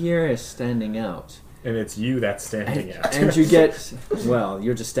 who here is standing out. and it's you that's standing out. And you get, well,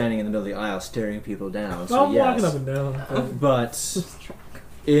 you're just standing in the middle of the aisle staring people down, so I'm yes. walking up and down. But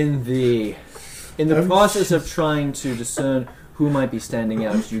in the process of trying to discern who might be standing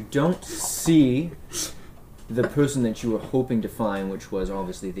out, you don't see the person that you were hoping to find, which was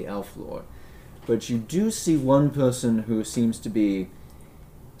obviously the elf lord. But you do see one person who seems to be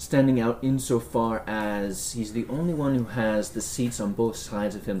standing out insofar as he's the only one who has the seats on both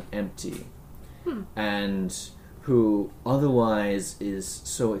sides of him empty. And who otherwise is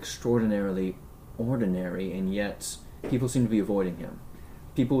so extraordinarily ordinary, and yet people seem to be avoiding him.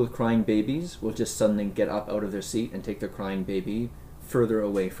 People with crying babies will just suddenly get up out of their seat and take their crying baby further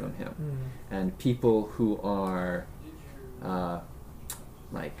away from him. And people who are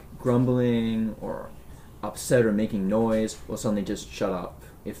like grumbling or upset or making noise will suddenly just shut up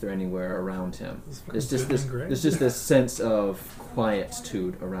if they're anywhere around him. There's just this sense of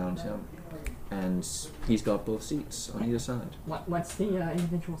quietude around him. And he's got both seats on either side. What's the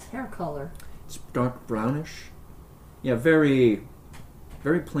individual's hair color? It's dark brownish. Yeah, very,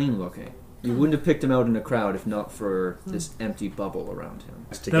 very plain looking. You wouldn't have picked him out in a crowd if not for this empty bubble around him.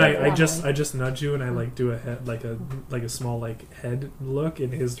 Then I just nudge you and I like do a head like a small like head look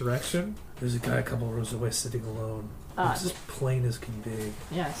in his direction. There's a guy a couple rows away sitting alone. It's as plain as can be.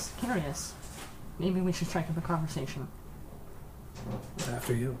 Yes, curious. Maybe we should strike up a conversation.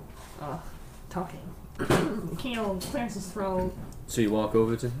 After you. Talking. Keel clears his throat. So you walk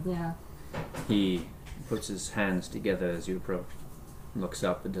over to him. Yeah. He puts his hands together as you approach. Looks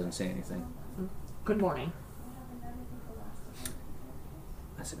up and doesn't say anything. Good morning.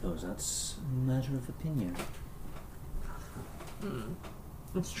 I suppose that's a matter of opinion.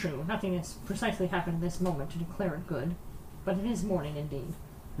 It's true. Nothing has precisely happened in this moment to declare it good, but it is morning indeed.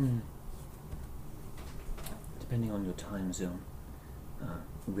 Depending on your time zone,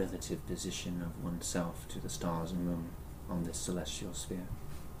 relative position of oneself to the stars and moon on this celestial sphere.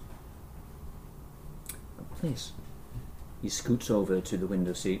 Please. He scoots over to the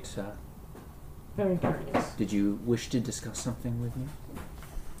window seat. Very curious. Did you wish to discuss something with me?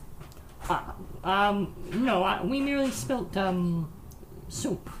 No, we merely spilt,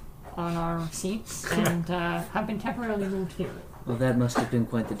 soup on our seats and, have been temporarily moved here. Well, that must have been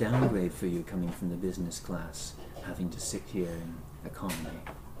quite the downgrade for you coming from the business class, having to sit here in economy.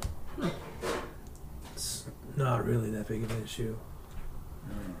 It's not really that big of an issue.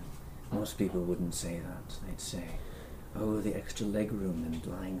 Most people wouldn't say that. They'd say, oh, the extra legroom and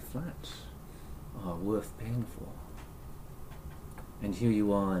lying flat are worth paying for. And here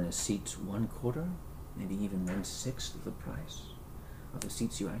you are in a seat 1/4, maybe even 1/6 of the price of the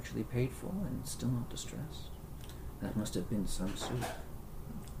seats you actually paid for, and still not distressed. That must have been some soup.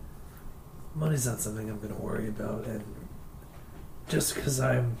 Money's not something I'm going to worry about, and just because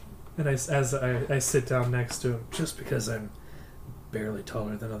I'm... And I sit down next to him, just because I'm barely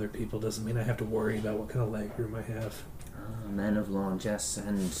taller than other people doesn't mean I have to worry about what kind of leg room I have. Ah, man of largesse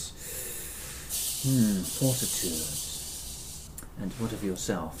and fortitude. And what of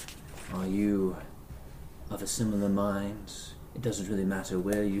yourself? Are you of a similar mind? It doesn't really matter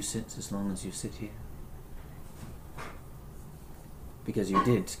where you sit as long as you sit here. Because you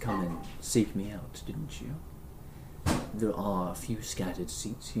did come and seek me out, didn't you? There are a few scattered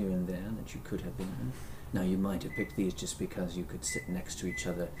seats here and there that you could have been in. Now, you might have picked these just because you could sit next to each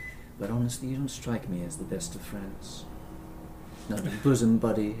other, but honestly, you don't strike me as the best of friends. Not bosom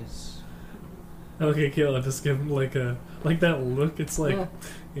buddies. Okay, Kayla, just give him like that look. It's like,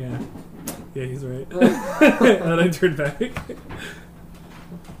 yeah, he's right. And I turned back.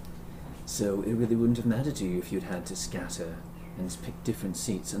 So it really wouldn't have mattered to you if you'd had to scatter and pick different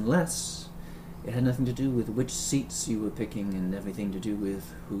seats, unless it had nothing to do with which seats you were picking and everything to do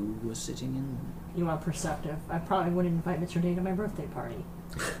with who was sitting in them. You are perceptive. I probably wouldn't invite Mr. Day to my birthday party.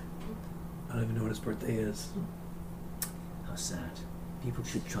 I don't even know what his birthday is. How sad. People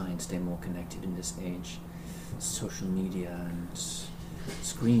should try and stay more connected in this age. Social media and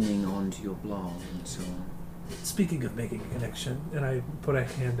screaming onto your blog and so on. Speaking of making a connection, and I put a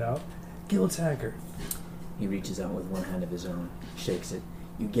hand out, Gil Tagger. He reaches out with one hand of his own, shakes it.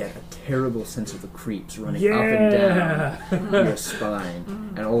 You get a terrible sense of the creeps running up and down your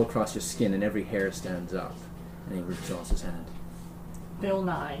spine and all across your skin, and every hair stands up. And he withdraws his hand. Bill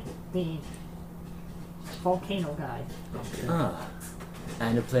Nye, the volcano guy. Okay. Ah,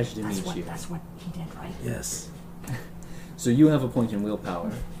 and a pleasure to meet you. That's what he did, right? Yes. So you have a point in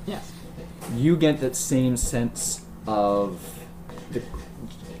willpower. Yes. You get that same sense of the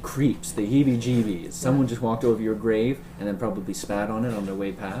creeps, the heebie-jeebies. Someone just walked over your grave and then probably spat on it on their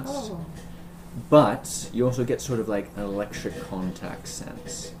way past. Oh. But you also get sort of like an electric contact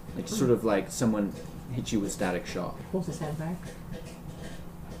sense. Like sort of like someone hit you with static shock. Pulls his head back.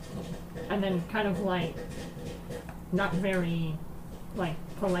 And then kind of like, not very, like,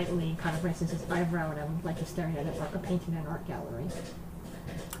 politely kind of raises his eyebrow at him like he's staring at a painting in an art gallery.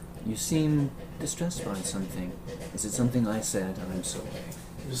 You seem distressed by something. Is it something I said? I'm sorry.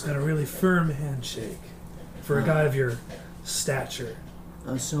 You just got a really firm handshake for a guy of your stature.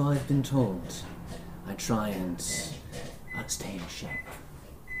 So I've been told. I try and stay in shape.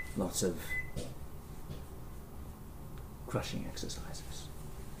 Lots of crushing exercises.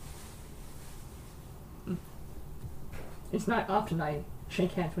 It's not often I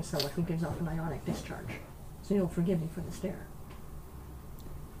shake hands with someone who gives off an ionic discharge, so you'll forgive me for the stare.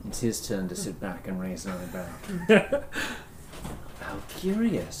 It's his turn to sit back and raise an eyebrow. How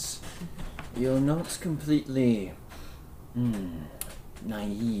curious. You're not completely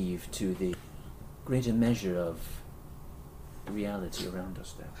naive to the greater measure of reality around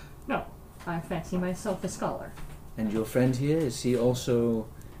us there. No, I fancy myself a scholar. And your friend here, is he also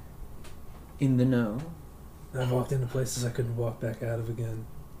in the know? I've walked into places I couldn't walk back out of again.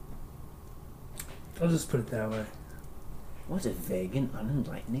 I'll just put it that way. What a vague and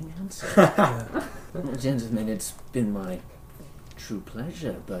unenlightening answer. Yeah. Well, gentlemen, it's been my true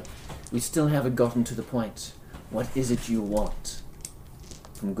pleasure, but we still haven't gotten to the point. What is it you want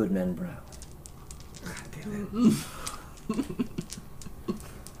from Goodman Brown? Damn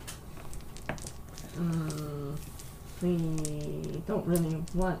We don't really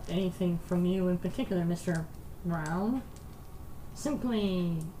want anything from you in particular, Mr. Brown.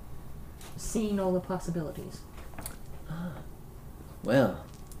 Simply seeing all the possibilities. Well,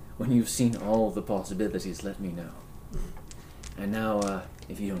 When you've seen all the possibilities, let me know. And now,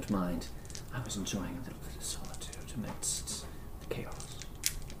 if you don't mind, I was enjoying a little bit of solitude amidst the chaos.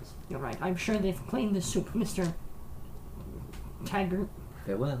 You're right. I'm sure they've cleaned the soup, Mr. Taggart.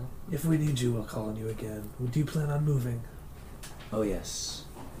 Farewell. If we need you, we'll call on you again. Do you plan on moving? Oh yes.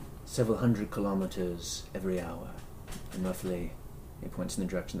 Several hundred kilometers every hour. And roughly, it points in the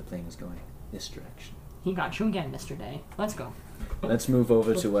direction the plane is going. This direction. He got you again, Mr. Day. Let's go. Let's move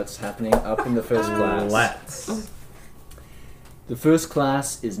over to what's happening up in the first class. Let's. The first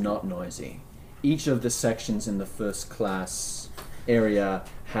class is not noisy. Each of the sections in the first class area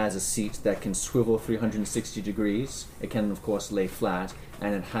has a seat that can swivel 360 degrees. It can, of course, lay flat,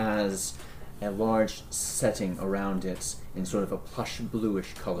 and it has a large setting around it in sort of a plush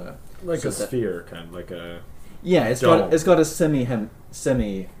bluish color. Like So a that- sphere, kind of like a... Yeah, it's Dome. got a semi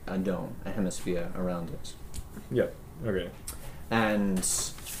dome, a hemisphere around it. Yep, okay. And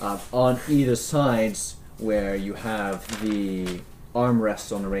on either sides, where you have the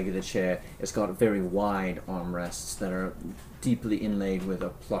armrests on a regular chair, it's got very wide armrests that are deeply inlaid with a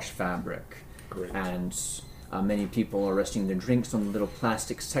plush fabric. Great. And many people are resting their drinks on little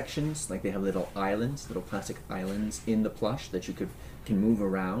plastic sections, like they have little plastic islands in the plush that you can move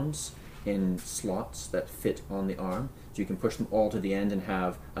around in slots that fit on the arm. So you can push them all to the end and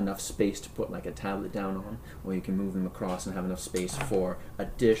have enough space to put like a tablet down on, or you can move them across and have enough space for a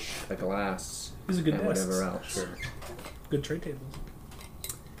dish, a glass, These are good and desks. whatever else. Sure. Good tray tables.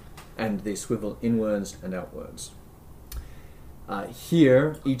 And they swivel inwards and outwards.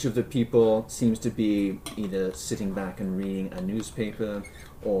 Here, each of the people seems to be either sitting back and reading a newspaper,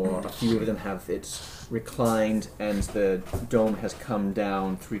 or a few of them have it reclined and the dome has come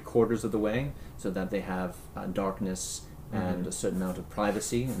down 3/4 of the way so that they have darkness and a certain amount of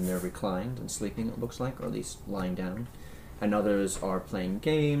privacy, and they're reclined and sleeping, it looks like, or at least lying down. And others are playing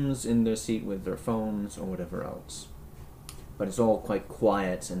games in their seat with their phones or whatever else. But it's all quite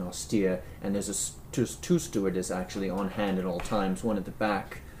quiet and austere, and there's two stewardesses actually on hand at all times, one at the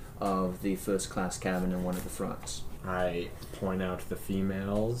back of the first class cabin and one at the front. I point out the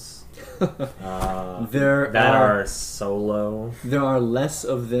females There that are- are solo. There are less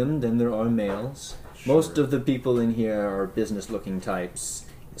of them than there are males. Most of the people in here are business-looking types,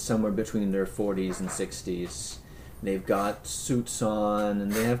 somewhere between their 40s and 60s. They've got suits on,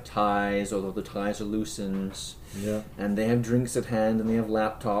 and they have ties, although the ties are loosened. Yeah. And they have drinks at hand, and they have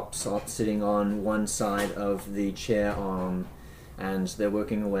laptops all sitting on one side of the chair arm, and they're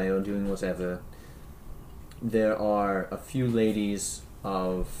working away or doing whatever. There are a few ladies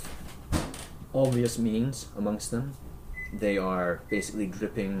of obvious means amongst them. They are basically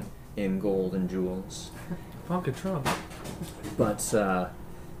dripping in gold and jewels. Ponka Trump. But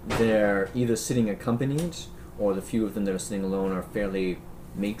they're either sitting accompanied, or the few of them that are sitting alone are fairly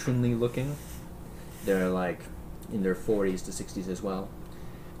matronly looking. They're like in their 40s to 60s as well.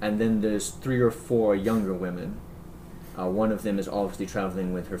 And then there's 3 or 4 younger women. One of them is obviously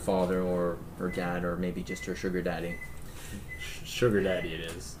traveling with her father or her dad, or maybe just her sugar daddy. Sugar daddy it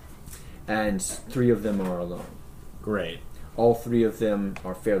is. And 3 of them are alone. Great. All 3 of them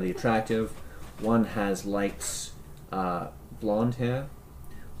are fairly attractive. One has light blonde hair.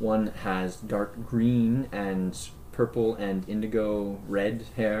 One has dark green and purple and indigo red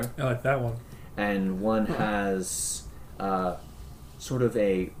hair. I like that one. And one has sort of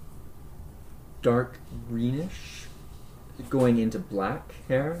a dark greenish going into black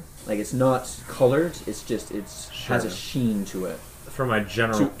hair. Like, it's not colored, it's just has a Sure. sheen to it. For my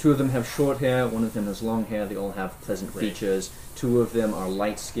general... Two of them have short hair, one of them has long hair, they all have pleasant Great. features. 2 of them are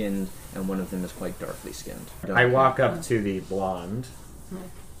light-skinned, and one of them is quite darkly skinned. I walk up to the blonde,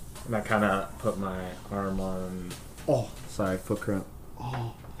 and I kind of put my arm on... Oh, sorry, foot cramp.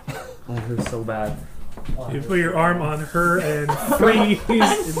 Oh, that hurts so bad. You put your arm on her and freeze.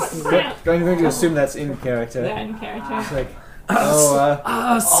 instantly. I'm going to assume that's in character. That character. It's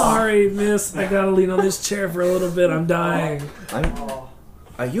like, Sorry, miss. I gotta lean on this chair for a little bit. I'm dying.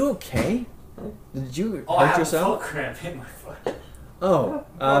 Are you okay? Did you I hurt have yourself? a foot cramp in my foot. Oh,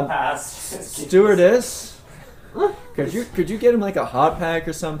 Pass. stewardess, could you get him like a hot pack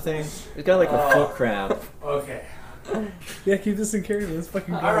or something? He's got like a foot cramp. Okay. Yeah, keep this in character. Let's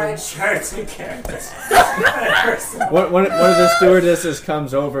fucking go. Alright, sure, take care. One of the stewardesses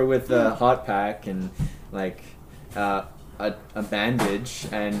comes over with the hot pack and like a bandage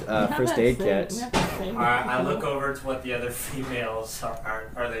and first aid kit. I look over to what the other females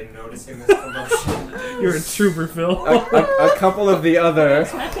are they noticing this commotion? You're a trooper, Phil. A couple of the other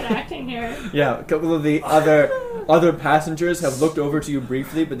Method acting here. a couple of the other passengers have looked over to you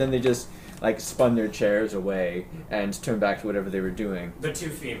briefly, but then they just like spun their chairs away and turned back to whatever they were doing. The two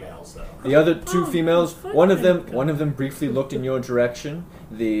females, though. The other two females, one of them briefly looked in your direction.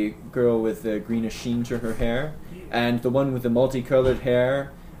 The girl with the greenish sheen to her hair, and the one with the multicolored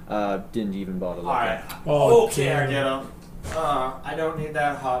hair didn't even bother looking. Alright. Oh, okay, I damn. get them. I don't need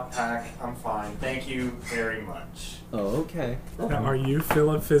that hot pack. I'm fine. Thank you very much. Oh, okay. Now, are you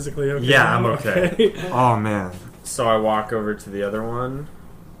feeling physically okay? Yeah, I'm okay. Oh, man. So I walk over to the other one.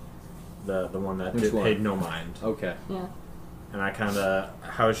 The one that Which one? paid no mind. Okay. Yeah. And I kind of...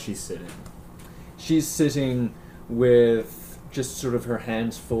 How is she sitting? She's sitting with just sort of her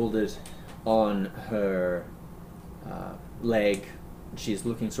hands folded on her leg. She's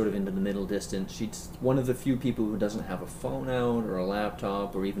looking sort of into the middle distance. She's one of the few people who doesn't have a phone out or a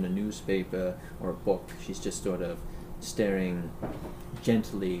laptop or even a newspaper or a book. She's just sort of staring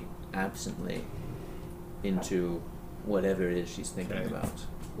gently, absently into whatever it is she's thinking Okay. about.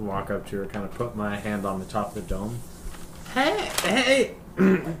 Walk up to her, kind of put my hand on the top of the dome. Hey!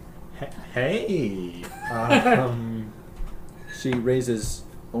 Hey! She raises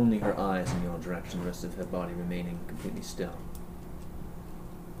only her eyes in your direction, the rest of her body remaining completely still.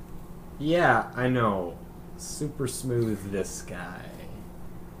 Yeah, I know. Super smooth, this guy.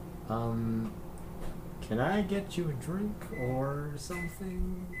 Can I get you a drink or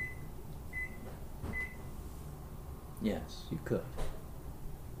something? Yes, you could.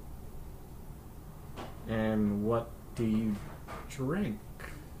 And what do you drink?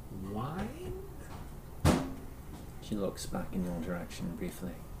 Wine? She looks back in your direction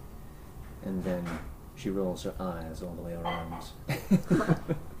briefly, and then she rolls her eyes all the way around.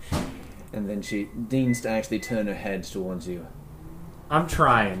 And then she deigns to actually turn her head towards you. I'm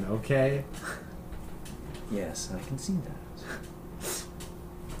trying, okay? Yes, I can see that.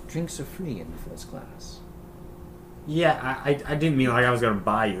 Drinks are free in the first class. Yeah, I didn't mean like I was gonna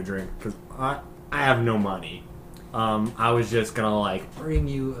buy you a drink, because I have no money. I was just gonna like bring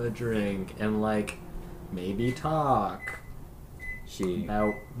you a drink and like maybe talk She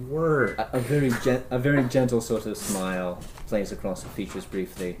about work. a very gentle sort of smile plays across her features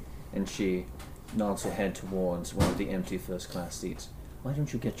briefly, and she nods her head towards one of the empty first class seats. Why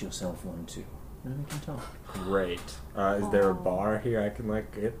don't you get yourself one too? And we can talk. Great. Is there a bar here I can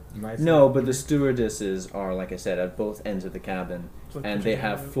like get myself? No, but the stewardesses are, like I said, at both ends of the cabin, Like and the they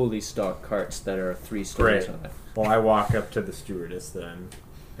general- have fully stocked carts that are 3 stories Great. high. Well, I walk up to the stewardess then,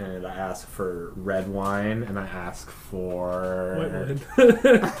 and I ask for red wine, and I ask for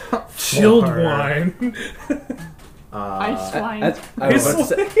Chilled For- wine. Ice wine. I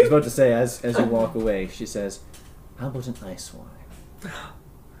was about to say, as you walk away, she says, "How about an ice wine?"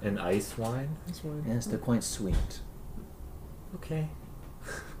 an ice wine. Yes, they're quite sweet. Okay.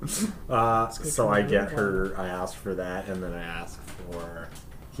 So I get her. I ask for that, and then I ask for.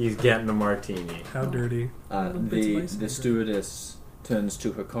 He's getting a martini. How dirty. The stewardess turns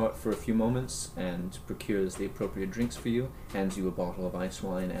to her cart for a few moments and procures the appropriate drinks for you, hands you a bottle of ice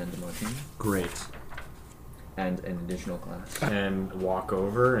wine and a martini, Great. and an additional glass. And walk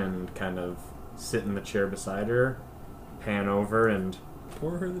over and kind of sit in the chair beside her, pan over, and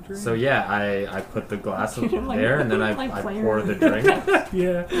Pour her the drink. so yeah, I put the glass You didn't, like, there, and then I play pour with the it. drink,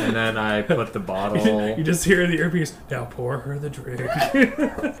 Yeah. and then I put the bottle. You just hear the earpiece. Now pour her the drink.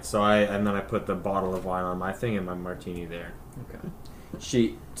 And then I put the bottle of wine on my thing and my martini there. Okay.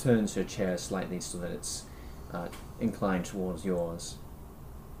 She turns her chair slightly so that it's inclined towards yours.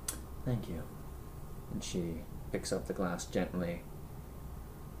 Thank you. And she picks up the glass gently,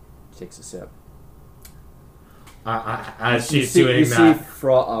 takes a sip. As You she's see, doing you that, see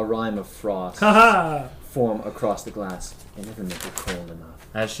a rime of frost Haha! form across the glass. It never make it cold enough.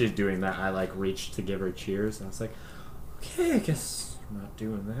 as she's doing that, I like reached to give her cheers, and I was like, "Okay, I guess I'm not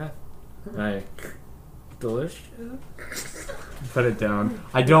doing that." I delicious. Put it down.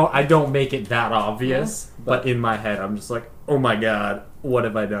 I don't make it that obvious, but in my head, I'm just like, "Oh my god, what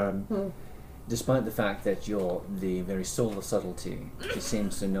have I done?" Despite the fact that you're the very soul of subtlety, she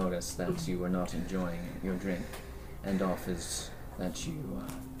seems to notice that you are not enjoying your drink and offers that you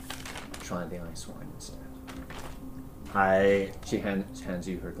try the ice wine instead. She hands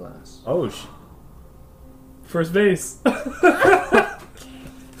you her glass. First base.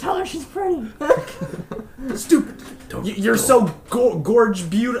 Tell her she's pretty. Stupid. You're so gorge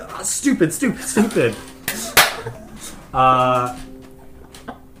beautiful. Stupid.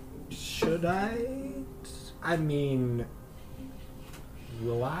 Should I? I mean,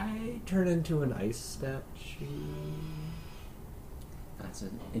 will I turn into an ice statue? That's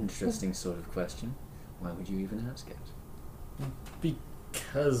an interesting sort of question. Why would you even ask it?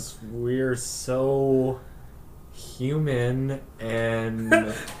 Because we're so human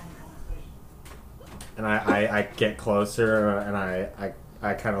and And I get closer, and I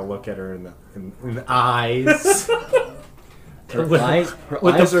kind of look at her in the eyes. Her with eyes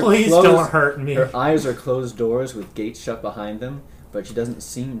are please closed. don't hurt me. Her eyes are closed doors with gates shut behind them, but she doesn't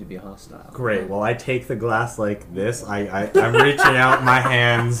seem to be hostile. Great. Well, I take the glass like this. I'm reaching out my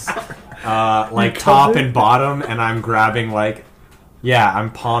hands, like top and bottom, and I'm grabbing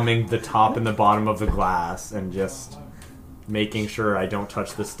I'm palming the top and the bottom of the glass, and just making sure I don't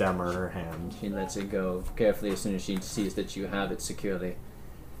touch the stem or her hand. She lets it go carefully as soon as she sees that you have it securely.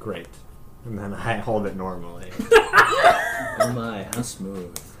 Great. And then I hold it normally. Oh my, how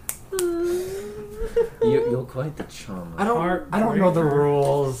smooth. You're quite the charmer. I don't know the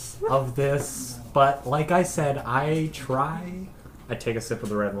rules of this, but like I said, I try. I take a sip of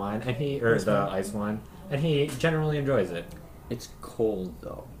the red wine, the ice wine, and he generally enjoys it. It's cold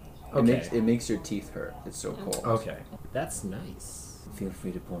though. Okay. It makes your teeth hurt. It's so cold. Okay. That's nice. Feel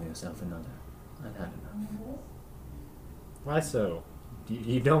free to pour yourself another. I've had enough. Why so?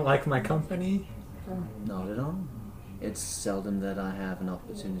 You don't like my company? Not at all. It's seldom that I have an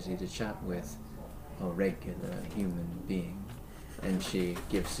opportunity to chat with a regular human being. And she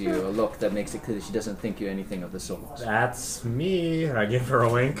gives you a look that makes it clear that she doesn't think you're anything of the sort. That's me. I give her a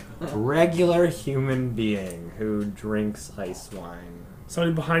wink. A regular human being who drinks ice wine.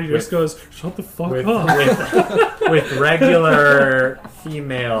 Somebody behind you just goes, "Shut the fuck With, up." with regular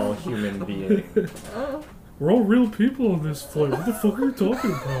female human being. We're all real people in this flight. What the fuck are you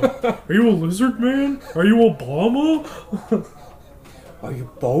talking about? Are you a lizard man? Are you Obama? Are you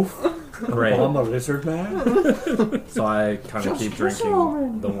both? Right. I'm a lizard man? So I kind of keep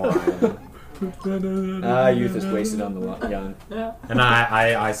drinking the wine. Youth is wasted on the young. Yeah. And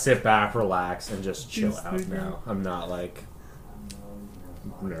I sit back, relax, and just chill out now. I'm not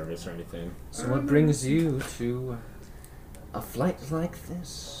nervous or anything. So what brings you to a flight like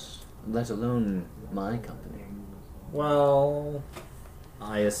this? Let alone my company. Well,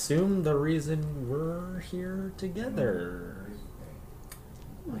 I assume the reason we're here together.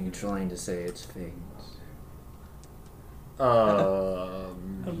 Are you trying to say it's fate?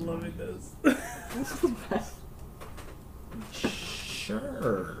 I'm loving this.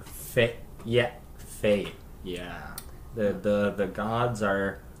 Sure. Fate. Yeah. Fate. Yeah. The gods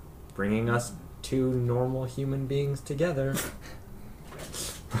are bringing us two normal human beings together.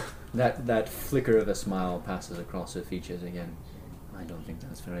 That flicker of a smile passes across her features again. I don't think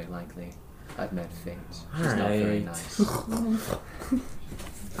that's very likely. I've met fate. She's not very nice.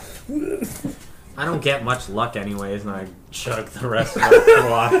 I don't get much luck anyways, and I chug the rest of the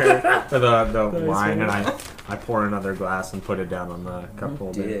water, or the wine, and I pour another glass and put it down on the cup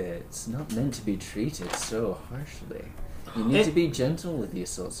holder. Dear, it's not meant to be treated so harshly. You need to be gentle with these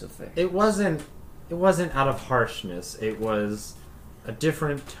sorts of things. It wasn't out of harshness. It was a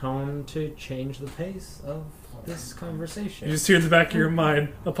different tone to change the pace of this conversation. You just hear in the back of your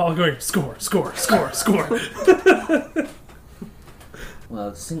mind Apollo going, "Score, score, score, score."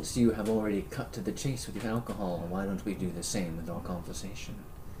 Well, since you have already cut to the chase with your alcohol, why don't we do the same with our conversation?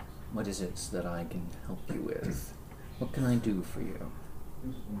 What is it that I can help you with? What can I do for you?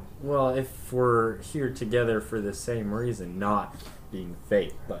 Well, if we're here together for the same reason, not being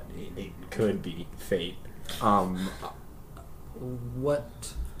fate, but it could be fate,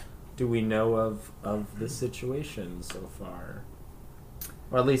 what do we know of the situation so far?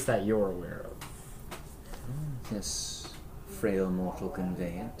 Or at least that you're aware of. This frail mortal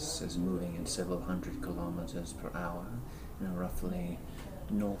conveyance is moving at several hundred kilometers per hour in a roughly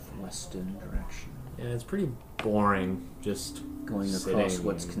northwestern direction. Yeah, it's pretty boring, just Going sitting across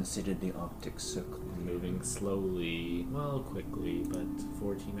what's considered the Arctic Circle. moving slowly, quickly, but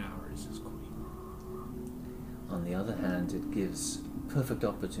 14 hours is quick. On the other hand, it gives perfect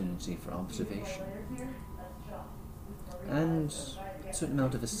opportunity for observation and a certain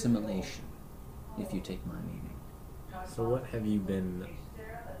amount of assimilation, if you take my meaning. So what have you been,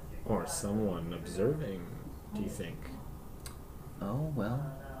 or someone, observing, do you think? Oh,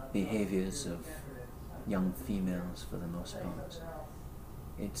 well, behaviors of young females for the most part.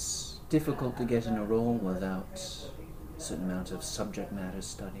 It's difficult to get in a role without a certain amount of subject matter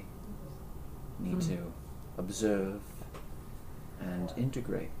study. You need to observe and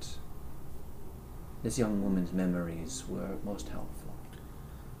integrate. This young woman's memories were most helpful.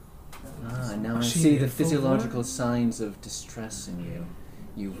 Now I see the physiological signs of distress in you.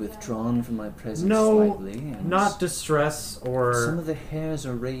 You've withdrawn from my presence slightly. And not distress or... some of the hairs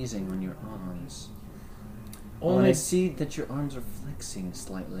are raising on your arms. Only... I see that your arms are flexing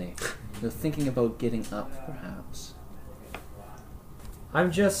slightly. You're thinking about getting up, perhaps.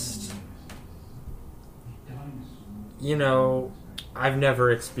 I'm just... I've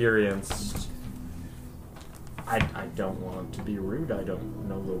never experienced I don't want to be rude. I don't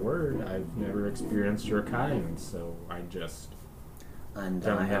know the word. I've never experienced your kind, so I just... And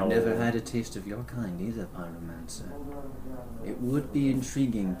Don't I have know. never had a taste of your kind either, Pyromancer. It would be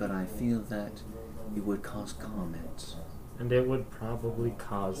intriguing, but I feel that it would cause comment. And it would probably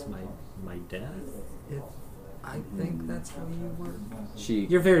cause my death if I think that's how you work.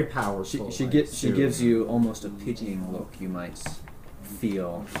 You're very powerful. She gives you almost a pitying look. You might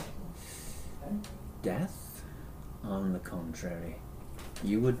feel death. On the contrary,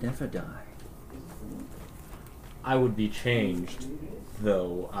 you would never die. I would be changed,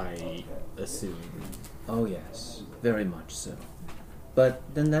 though, I assume. Oh yes, very much so. But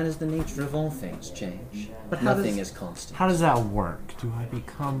then that is the nature of all things, change. But how Nothing does- is constant. How does that work? Do I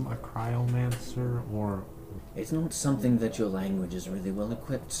become a cryomancer, or... It's not something that your language is really well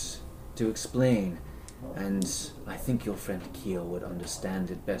equipped to explain, and I think your friend Keel would understand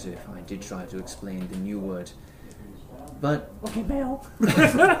it better if I did try to explain than you would. But Okay, Bale.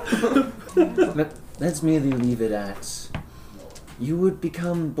 let's merely leave it at you would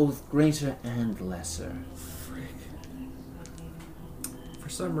become both greater and lesser. For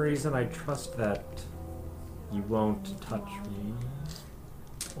some reason, I trust that you won't touch me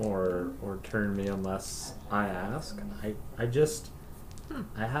or turn me unless I ask. I just...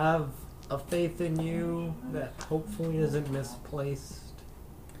 I have a faith in you that hopefully isn't misplaced.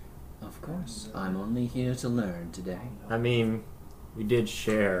 Of course, I'm only here to learn today. I mean, we did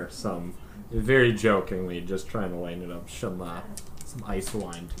share some, very jokingly, just trying to line it up, some ice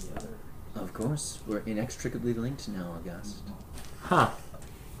wine together. Of course, we're inextricably linked now, August. Huh.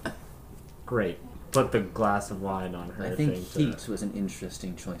 Great. Put the glass of wine on her I think thing Heat to was an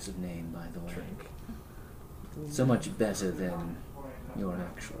interesting choice of name, by the way. drink. So much better than your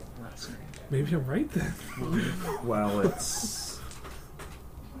actual last name. Maybe I'm right then. Well, it's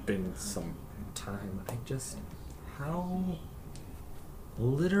been some time. How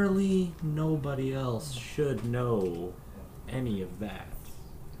literally nobody else should know any of that.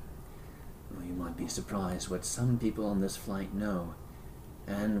 Well, you might be surprised what some people on this flight know.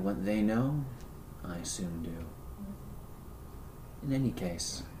 And what they know, I soon do. In any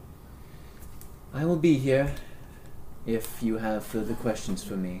case, I will be here if you have further questions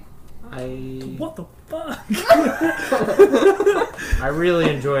for me. What the fuck? I really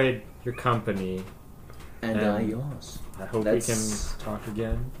enjoyed your company. And And I yours. I hope Let's we can talk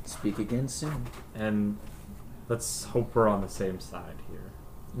again. speak again soon. And let's hope we're on the same side here.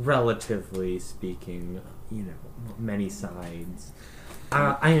 Relatively speaking, many sides.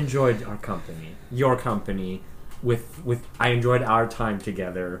 I enjoyed our company. Your company. I enjoyed our time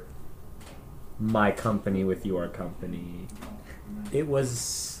together. My company with your company. It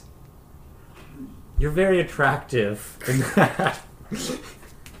was... You're very attractive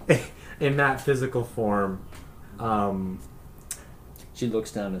in that physical form. She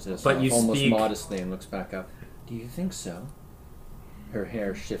looks down at herself But you almost speak- modestly and looks back up. Do you think so? Her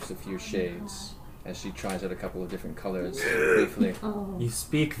hair shifts a few shades as she tries out a couple of different colors briefly. Oh. You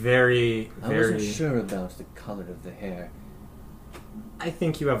speak very, I very... wasn't sure about the color of the hair. I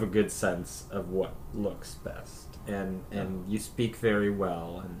think you have a good sense of what looks best. And you speak very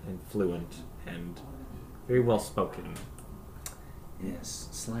well and fluent and very well spoken. Yes,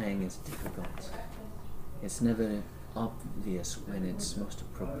 slang is difficult. It's never obvious when it's most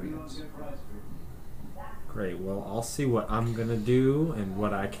appropriate. Great. Well, I'll see what I'm gonna do and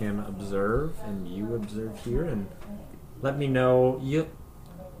what I can observe, and you observe here, and let me know.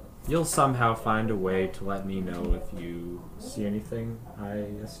 You'll somehow find a way to let me know if you see anything. I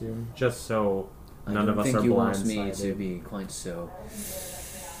assume, just so none of us are I don't think you want me blindsided. to be quite so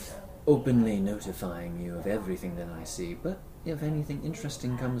openly notifying you of everything that I see, but if anything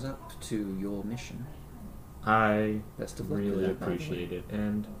interesting comes up to your mission, I best of luck with really that, by the way. appreciate it,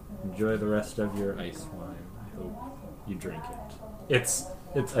 and enjoy the rest of your ice wine. I hope you drink it. It's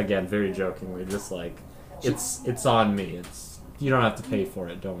again very jokingly, just like it's on me. You don't have to pay for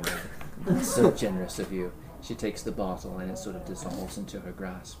it. Don't worry. That's so generous of you. She takes the bottle and it sort of dissolves into her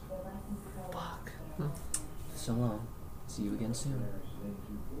grasp. Fuck. So long. See you again soon.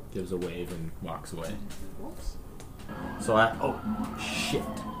 Gives a wave and walks away. Whoops. So shit.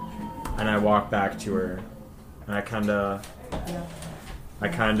 And I walk back to her, and I kinda,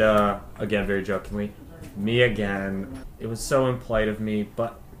 again, very jokingly, me again. It was so impolite of me,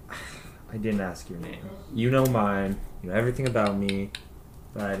 but I didn't ask your name. You know mine, you know everything about me,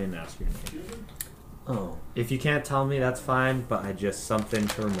 but I didn't ask your name. Oh, If you can't tell me, that's fine, but I just something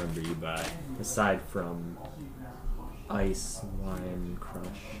to remember you by, aside from ice, wine, crush,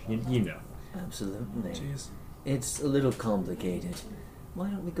 you know. absolutely. Jeez. It's a little complicated. Why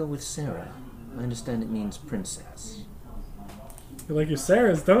don't we go with Sarah? I understand it means princess. You like your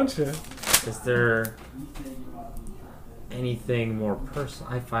Sarahs, don't you? Is there anything more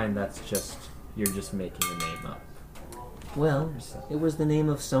personal? I find that's just, you're just making a name up. Well, it was the name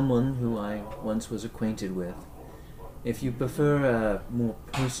of someone who I once was acquainted with. If you prefer a more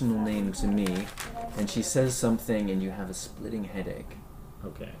personal name to me, and she says something and you have a splitting headache,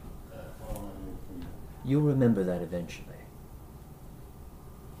 Okay. you'll remember that eventually.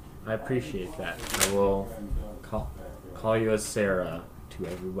 I appreciate that. I will call you as Sarah to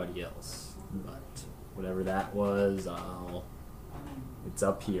everybody else. But whatever that was, it's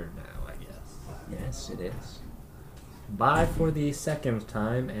up here now, I guess. Yes, it is. Bye for the second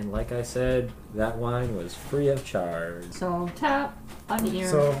time, and like I said, that wine was free of charge. So tap on the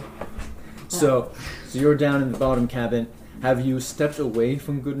ear. So you're down in the bottom cabin. Have you stepped away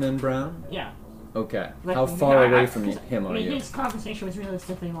from Goodman Brown? Yeah. Okay. Like, How far I- away I- from him I are mean, you? his conversation was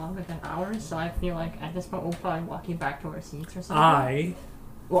realistically longer than ours, so I feel like at this point we'll probably walk you back to our seats or something.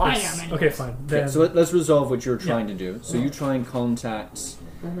 Well, I am. Anyways. Okay, fine. Then, Okay, so let's resolve what you're trying to do. So you try and contact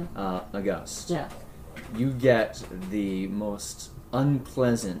August. Yeah. You get the most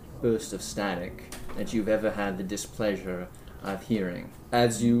unpleasant burst of static that you've ever had the displeasure of hearing.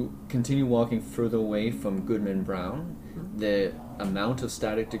 As you continue walking further away from Goodman Brown, the amount of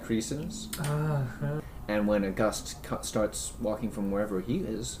static decreases. And when August starts walking from wherever he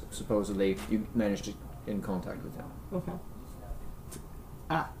is, supposedly, you manage to get in contact with him. Okay.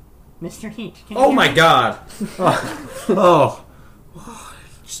 Mr. Heat. Can Oh you my hear me? god! Oh.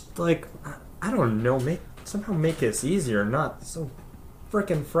 Just like, I don't know, somehow make this easier, not so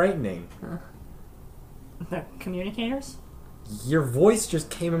freaking frightening. The communicators? Your voice just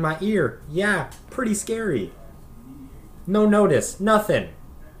came in my ear. Yeah, pretty scary. No notice, nothing.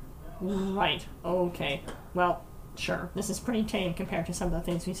 Right. Okay. Well, sure. This is pretty tame compared to some of the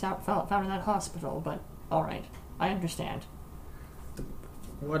things we found in that hospital, but alright. I understand.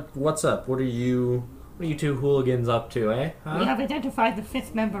 What's up? What are you two hooligans up to, eh? Huh? We have identified the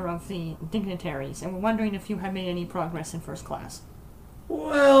 5th member of the dignitaries, and we're wondering if you have made any progress in first class.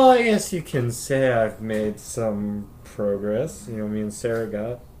 Well, I guess you can say I've made some progress. You know, me and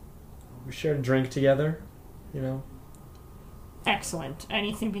Sarah we shared a drink together, you know. Excellent.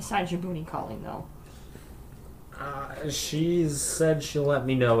 Anything besides your booty calling, though? She's said she'll let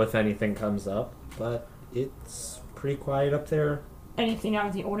me know if anything comes up, but it's pretty quiet up there. Anything out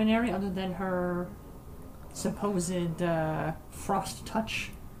of the ordinary other than her supposed frost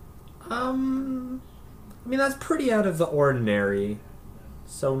touch? I mean, that's pretty out of the ordinary.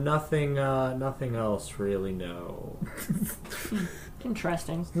 So nothing else really, no.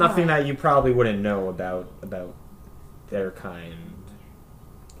 Interesting. Nothing Alright. that you probably wouldn't know about their kind.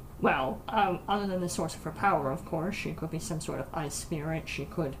 Well, other than the source of her power, of course, she could be some sort of ice spirit. She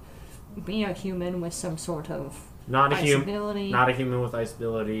could be a human with some sort of Not a ice ability. Not a human with ice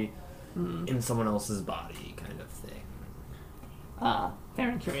ability in someone else's body, kind of thing.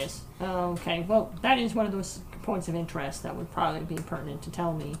 Very curious. Okay, well, that is one of those points of interest that would probably be pertinent to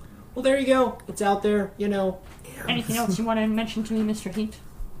tell me. Well, there you go. It's out there, you know. Anything else you want to mention to me, Mr. Heat?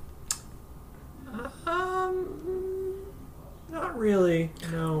 Not really.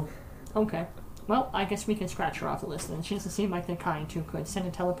 No. Okay. Well, I guess we can scratch her off the list then. She doesn't seem like the kind who could send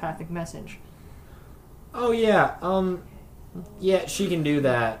a telepathic message. Oh yeah. Yeah, she can do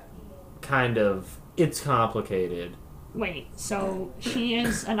that. Kind of. It's complicated. Wait, so she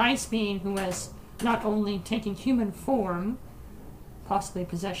is an ice being who has not only taken human form, possibly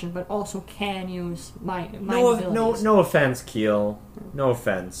possession, but also can use mind abilities. No offense, Keel. No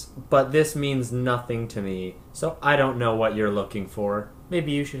offense. But this means nothing to me. So I don't know what you're looking for.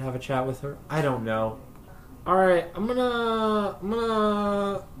 Maybe you should have a chat with her. I don't know. Alright, I'm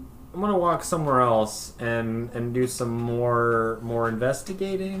gonna walk somewhere else and do some more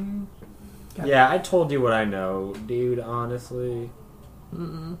investigating. Got Yeah, I told you what I know, dude, honestly.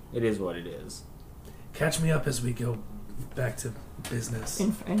 Mm-mm. It is what it is. Catch me up as we go back to business.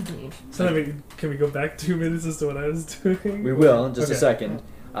 Indeed. So can we go back 2 minutes as to what I was doing? We will in just a Okay. second.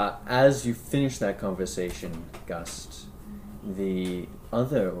 As you finish that conversation, Gust, the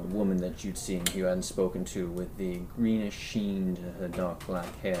other woman that you'd seen you hadn't spoken to with the greenish sheen to her dark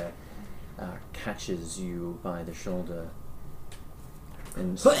black hair catches you by the shoulder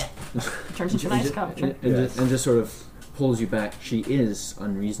and Turns into an ice sculpture. and just sort of pulls you back. She is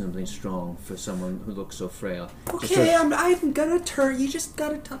unreasonably strong for someone who looks so frail. Just sort of, I'm gonna turn. You just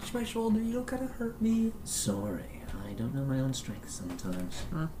gotta touch my shoulder. You don't gotta hurt me. sorry, I don't know my own strength sometimes.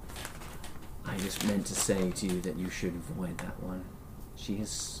 Huh? I just meant to say to you that you should avoid that one. She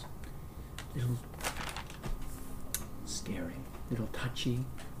is a little scary, a little touchy,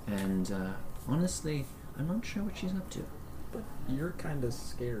 and Honestly, I'm not sure what she's up to. But you're kind of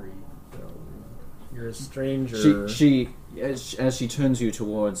scary, though. You're a stranger. As she turns you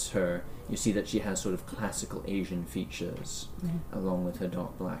towards her, you see that she has sort of classical Asian features, along with her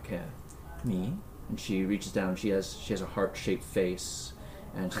dark black hair. Me? And she reaches down. She has a heart-shaped face,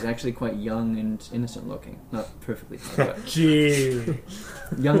 and she's actually quite young and innocent looking. Not perfectly, but Gee.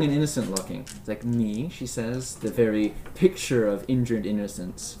 young and innocent looking. It's like me, she says, the very picture of injured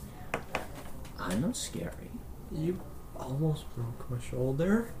innocence. I'm not scary. You almost broke my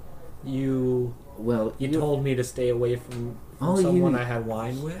shoulder. You Well, told me to stay away from someone I had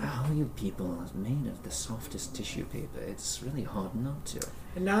wine with. All you people are made of the softest tissue paper. It's really hard not to.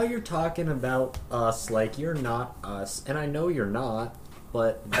 And now you're talking about us like you're not us. And I know you're not,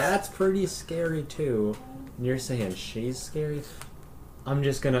 but that's pretty scary too. And you're saying she's scary? I'm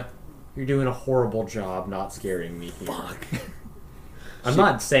just gonna... You're doing a horrible job not scaring me here. Fuck. I'm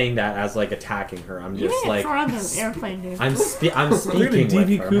not saying that as like attacking her. I'm just like throw on the airplane, dude. I'm speaking with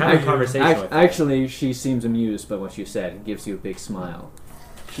her. I'm having a conversation with her. Actually, she seems amused by what you said. It gives you a big smile.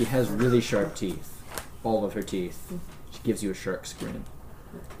 She has really sharp teeth. All of her teeth. She gives you a shark's grin.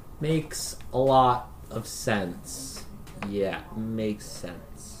 Makes a lot of sense. Yeah, makes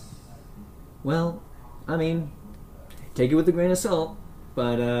sense. Well, I mean, take it with a grain of salt,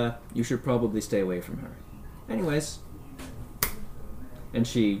 but you should probably stay away from her. Anyways. And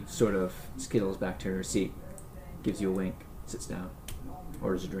she sort of skittles back to her seat, gives you a wink, sits down,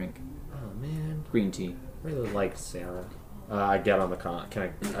 orders a drink. Oh man, green tea. I really liked Sarah. I get on the con.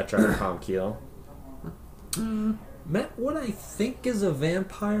 Can I try to calm Kilo? Met what I think is a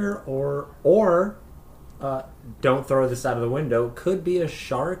vampire, or don't throw this out of the window. Could be a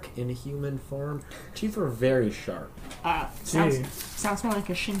shark in human form. Teeth are very sharp. Sounds more like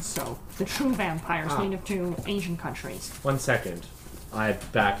a Shinso, the true vampires native to Asian countries. 1 second. I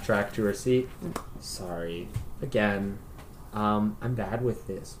backtrack to her seat. Sorry. Again. I'm bad with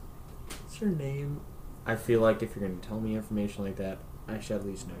this. What's your name? I feel like if you're going to tell me information like that, I should at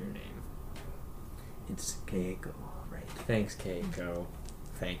least know your name. It's Keiko, right? Thanks, Keiko.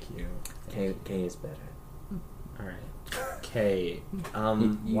 Thank you. K is better. Alright. K.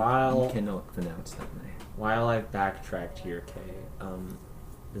 You cannot pronounce that name. While I backtrack to your K,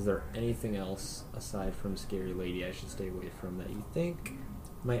 is there anything else aside from Scary Lady I should stay away from that you think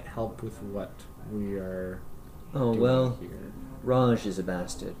might help with what we are doing here? Raj is a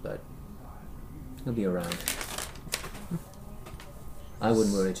bastard, but he'll be around. I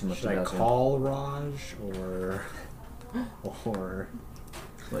wouldn't worry too much about him. Should I call Raj or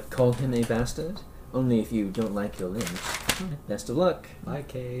what? Call him a bastard? Only if you don't like your limbs. Best of luck. Bye,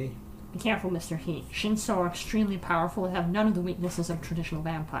 Kay. Be careful, Mr. Heat. Shinso are extremely powerful and have none of the weaknesses of traditional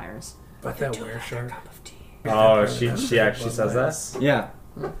vampires. But that were-shark. Oh, she actually says that? Yeah.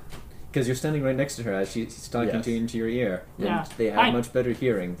 Because you're standing right next to her as she's talking to you into your ear. And they have much better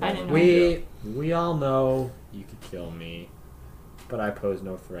hearing than I didn't know. We all know you could kill me, but I pose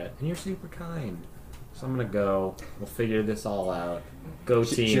no threat. And you're super kind. So I'm going to go. We'll figure this all out. Go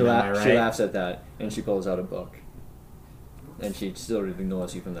team, am I right? She laughs at that, and she pulls out a book. And she still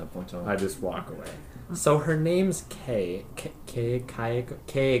ignores you from that point on. I just walk away. So her name's Kay. Keiko.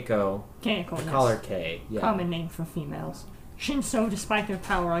 Keiko, I call her Kay. Yeah. Common name for females. Shinso, despite their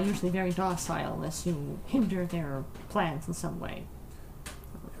power, are usually very docile unless you hinder their plans in some way.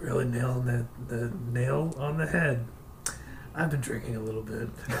 Really nailing the nail on the head. I've been drinking a little bit.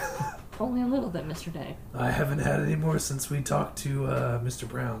 Only a little bit, Mr. Day. I haven't had any more since we talked to Mr.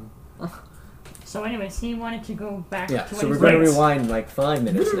 Brown. So anyways, he wanted to go back to what so we're going to rewind like 5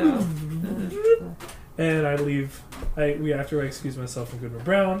 minutes now. And I leave. After I excuse myself from Goodman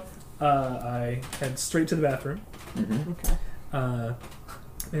Brown, I head straight to the bathroom. Mm-hmm. Okay.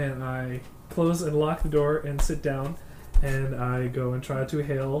 And I close and lock the door and sit down, and I go and try to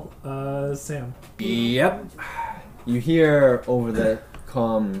hail Sam. Yep. You hear over the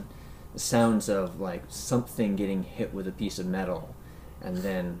comm sounds of like something getting hit with a piece of metal, and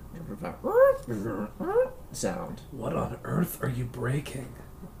then sound. What on earth are you breaking?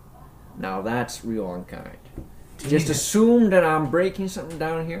 Now that's real unkind. Just assume that I'm breaking something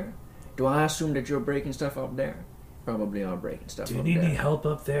down here. Do I assume that you're breaking stuff up there? Probably I'm breaking stuff up there. Do you need any help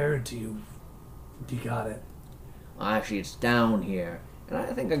up there? Or do you got it? Well, actually, it's down here, and I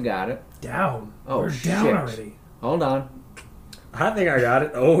think I got it. Down? Oh, we're shit. down already. Hold on. I think I got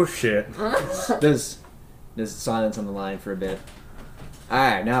it. Oh shit. There's silence on the line for a bit.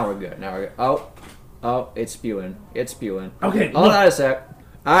 Alright, now we're good. Oh, it's spewing. It's spewing. Okay, hold on a sec.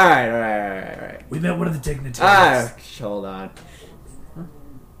 Alright. We met one of the dignitaries. Hold on.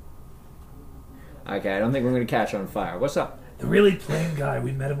 Okay, I don't think we're going to catch on fire. What's up? The really plain guy,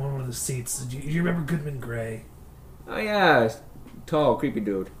 we met him on one of the seats. Do you remember Goodman Gray? Oh yeah, tall, creepy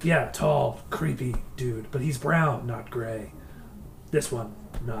dude. Yeah, tall, creepy dude. But he's brown, not gray. This one,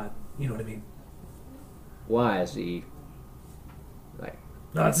 not. You know what I mean? Why is he like?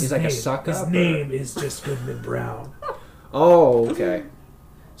 No, that's he's his like name. a suck His up, name is just Goodman Brown. Oh, okay.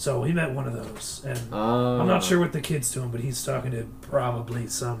 So we met one of those, and Oh. I'm not sure what the kid's doing, but he's talking to probably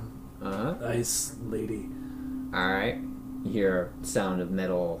some Uh-huh. nice lady. All right. You hear sound of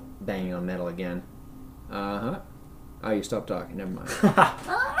metal banging on metal again. Uh-huh. Oh, you stopped talking. Never mind.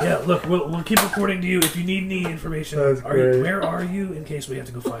 Yeah, look, we'll keep reporting to you if you need any information. That's great. Where are you in case we have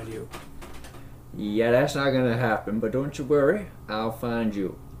to go find you? Yeah, that's not gonna happen, but don't you worry. I'll find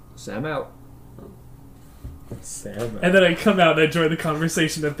you. Sam out. Sam. And then I come out and I join the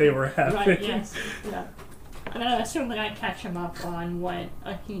conversation that they were having. Right, yes. Yeah. And then assuming I catch him up on what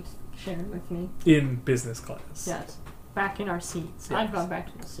he shared with me. In business class. Yes. Back in our seats. Yes. I've gone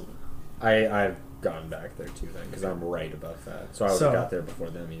back to the seat. I've gone back there too then, because I'm right above that. So I would have got there before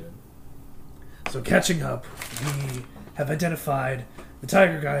them even. So catching up, we have identified the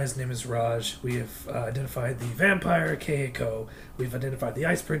tiger guy. His name is Raj. We have identified the vampire Keiko. We've identified the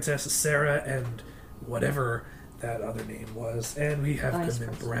ice princess Sarah and whatever that other name was. And we have Ice Goodman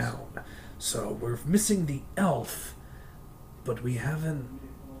princess. Brown. So we're missing the elf, but we haven't.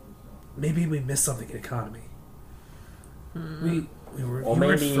 Maybe we missed something in economy. We were. Well, you were in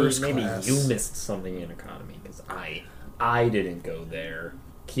maybe first class. you missed something in economy, because I didn't go there.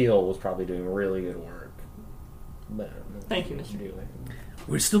 Keel was probably doing really good work. But I don't know Thank you, what Mr. you're doing.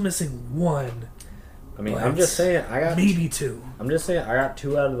 We're still missing one. I mean, But I'm just saying, maybe two. I'm just saying, I got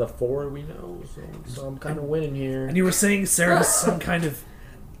 2 out of the 4 we know, so I'm kind of winning here. And you were saying Sarah has some kind of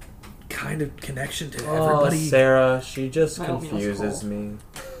connection to everybody. Sarah, she just My oatmeal's confuses cold. me.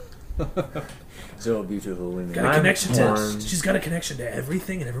 So beautiful women. Got a I'm connection torn. to. She's got a connection to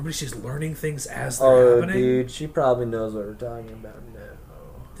everything and everybody. She's learning things as they're happening. Dude, she probably knows what we're talking about now.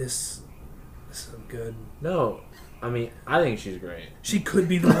 This is good. No, I mean, I think she's great. She could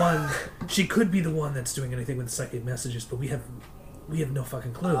be the one. She could be the one that's doing anything with the psychic messages, but we have no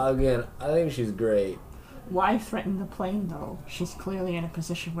fucking clue. Again, I think she's great. Why threaten the plane, though? She's clearly in a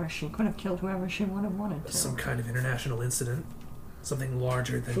position where she could have killed whoever she would have wanted to. Some kind of international incident, something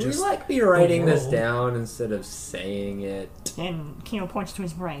larger than Should we just. be writing this world. down instead of saying it? And Kino points to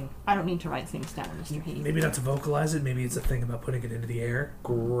his brain. I don't need to write things down, Mr. Heath. Maybe not to vocalize it. Maybe it's a thing about putting it into the air.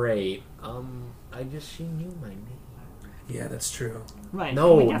 Great. She knew my name. Yeah, that's true. Right.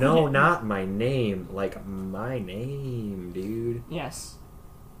 No, we definitely- not my name. Like, my name, dude. Yes.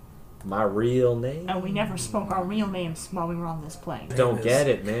 My real name. And we never spoke our real names while we were on this plane. Don't get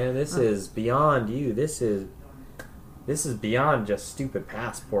it, man. This is beyond you. This is beyond just stupid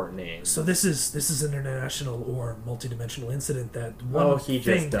passport names. So this is an international or multidimensional incident that one He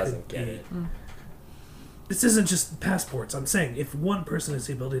thing just doesn't could get be. it. This isn't just passports. I'm saying if one person has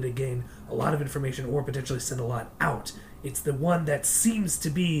the ability to gain a lot of information or potentially send a lot out, it's the one that seems to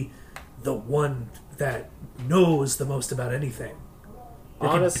be the one that knows the most about anything. They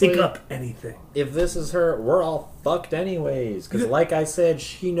Honestly, can pick up anything. If this is her, we're all fucked anyways. Because like I said,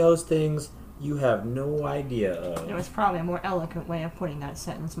 she knows things you have no idea of. There was probably a more eloquent way of putting that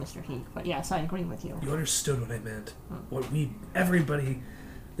sentence, Mr. Heath. But yes, I agree with you. You understood what I meant. Everybody,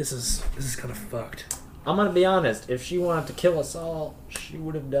 this is kind of fucked. I'm gonna be honest. If she wanted to kill us all, she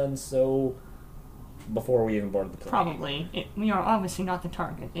would have done so before we even boarded the plane. Probably. We are obviously not the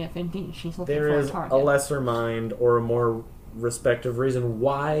target, if indeed she's looking There for is a target. a lesser mind or a more respective reason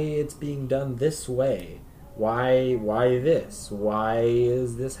why it's being done this way. Why this? Why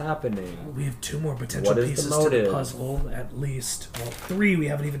is this happening? We have 2 more potential What is the pieces to the motive? puzzle, at least. Well, 3. We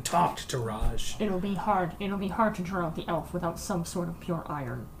haven't even talked to Raj. It'll be hard to draw out the elf without some sort of pure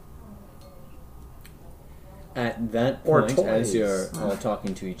iron. At that Or point, as toys. you're all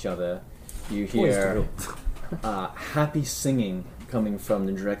talking to each other, you hear happy singing coming from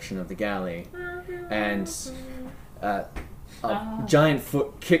the direction of the galley, and a giant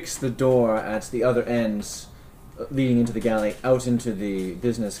foot kicks the door at the other ends, leading into the galley, out into the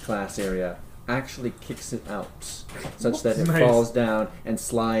business class area. Actually kicks it out, such that it Nice. falls down and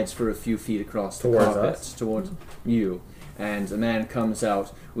slides for a few feet across the Towards carpet us? towards you. And a man comes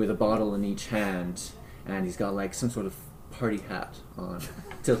out with a bottle in each hand, and he's got like some sort of party hat on,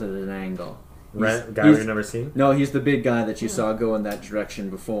 tilted at an angle. Guy we've never seen? No, he's the big guy that you saw go in that direction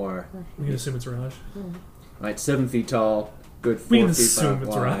before. We can assume it's Raj. Right, 7 feet tall, good 4 We can feet assume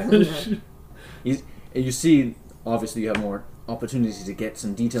wide. it's Raj. You see, obviously you have more opportunities to get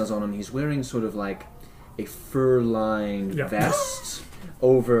some details on him. He's wearing sort of like a fur-lined Yeah. vest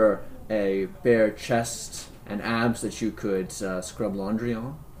over a bare chest and abs that you could scrub laundry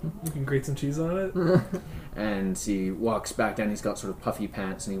on. You can grate some cheese on it. And he walks back down. He's got sort of puffy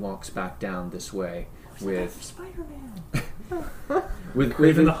pants, and he walks back down this way with Spider-Man.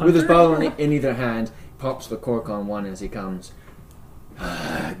 with his bottle in either hand. Pops the cork on one as he comes.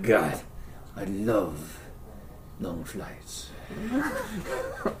 Ah, God, I love long flights.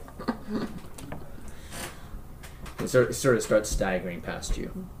 He sort of starts staggering past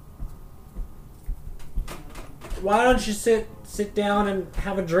you. Why don't you sit down and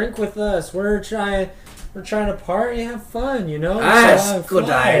have a drink with us? We're trying to party, have fun, you know. That's a good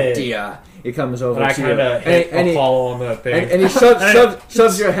idea. He comes over and to I kind of hit Apollo on the thing, and he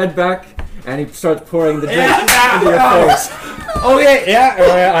shoves your head back, and he starts pouring the drink into your face.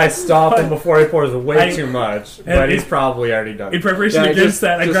 Yeah. I stop him before he pours way too much, but he's probably already done. In preparation against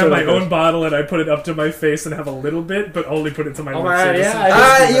that, I grab my own bottle and I put it up to my face and have a little bit, but only put it to my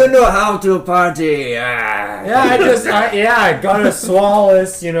lips. You know how to party. I gotta swallow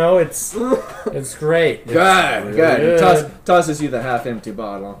this. You know, it's great. Good. He tosses you the half-empty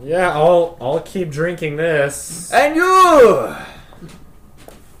bottle. Yeah, I'll keep drinking this. And you.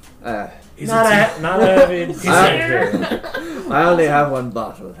 Not a heavy. I only have one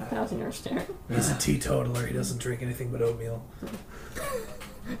bottle. He's a teetotaler. He doesn't drink anything but oatmeal.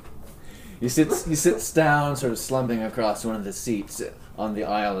 He sits down, sort of slumping across one of the seats on the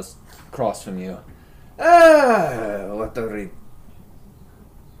aisle across from you. What are we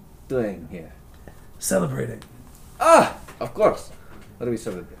doing here? Celebrating. Of course. What are we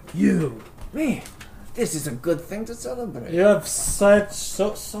celebrating? You. Me. This is a good thing to celebrate. You have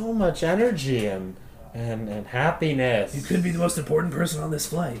so much energy and happiness. You could be the most important person on this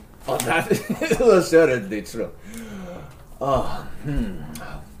flight. Oh, that is assuredly true. Who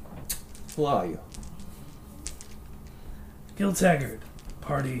are you? Gil Taggart.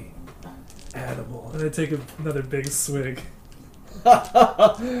 Party animal. And I take another big swig.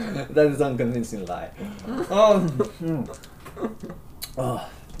 That is unconvincing lie.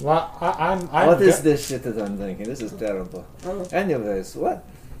 Well, what is this shit that I'm drinking? This is terrible. Anyways, what?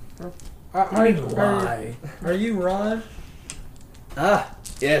 Are you Raj?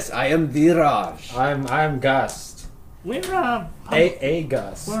 Yes, I am the Raj. I'm Gust. We're a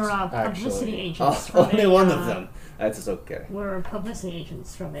Gust. We're publicity agents. Only one of them. That's okay. We're publicity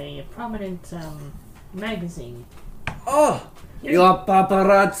agents from a prominent magazine. You are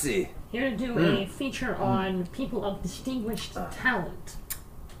paparazzi. Here to do a feature on people of distinguished talent.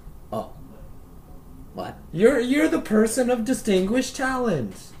 What? You're the person of distinguished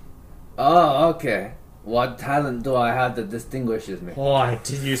talent. Oh, okay. What talent do I have that distinguishes me? Oh,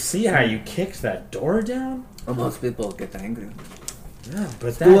 did you see how you kicked that door down? Most people get angry. Yeah,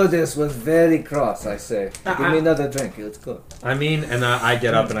 but Stewardess was very cross, I say. Give me another drink, it's good. I mean, and I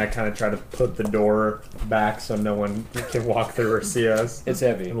get up and I kind of try to put the door back so no one can walk through or see us. It's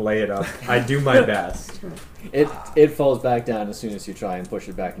heavy. And lay it up. I do my best. It falls back down as soon as you try and push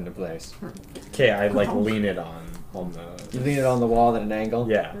it back into place. Okay, I lean it on the... You lean it on the wall at an angle?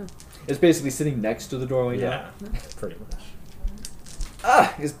 Yeah. It's basically sitting next to the doorway now? Yeah, pretty much.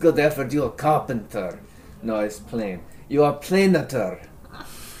 It's good effort, you're a carpenter. No, it's plain. You are planator.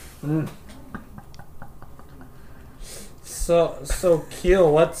 So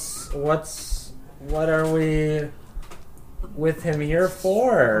Keel, what are we with him here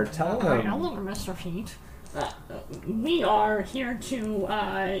for? Tell him. Hello, Mr. Feet. We are here to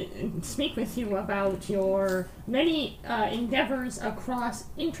speak with you about your many endeavors across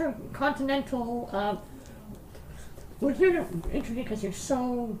intercontinental. We're here to introduce because you're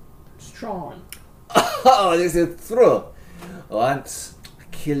so strong. Oh, this is true. Once I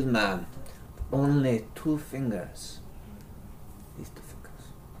killed man, only 2 fingers. These 2 fingers.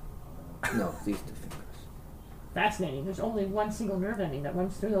 No, these 2 fingers. Fascinating. There's only one single nerve ending that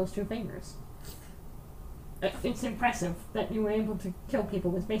runs through those 2 fingers. It's impressive that you were able to kill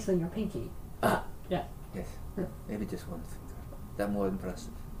people with basically your pinky. Yeah. Yes. Maybe just 1 finger. That more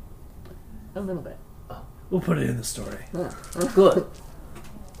impressive. A little bit. We'll put it in the story. Good.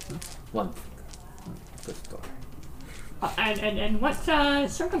 1 finger. Good story. And what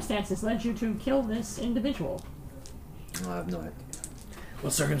circumstances led you to kill this individual? I have no idea.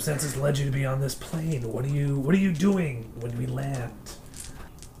 What circumstances led you to be on this plane? What are you doing when we land?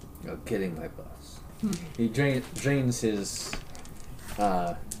 You're kidding my boss. He drains his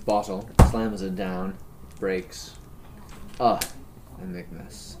bottle, slams it down, breaks. I make a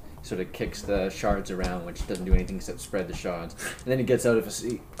mess. He sort of kicks the shards around, which doesn't do anything except spread the shards. And then he gets out of his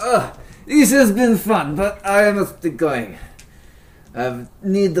seat. This has been fun, but I must be going. I have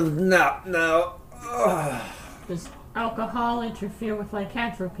need of nap now. Does alcohol interfere with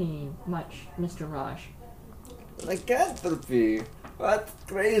lycanthropy much, Mr. Raj? Lycanthropy? What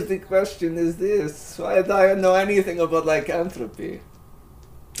crazy question is this? Why do I know anything about lycanthropy?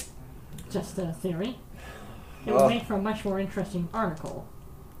 Just a theory. It Oh. would make for a much more interesting article.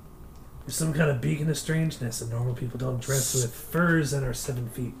 There's some kind of beacon of strangeness, and normal people don't dress with furs and are 7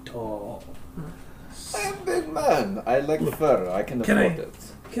 feet tall. I'm a big man. I like fur. I can afford it.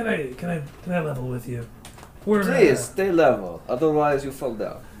 Can I level with you? We're Please, stay level. Otherwise, you fall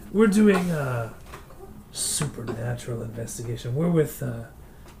down. we're doing a supernatural investigation. We're with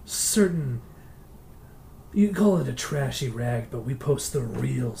certain. You can call it a trashy rag, but we post the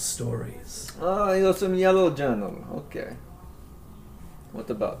real stories. Ah, you're some yellow journal. Okay. What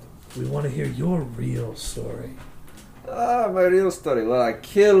about? We want to hear your real story. Ah, my real story. Well, I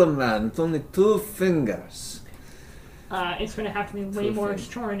kill a man with only 2 fingers. It's going to have to be way more Perfect.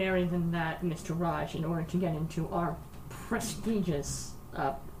 extraordinary than that, Mr. Raj, in order to get into our prestigious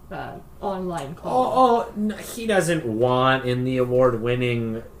online call. He doesn't want in the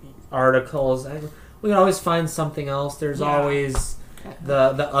award-winning articles. We can always find something else. There's Yeah. always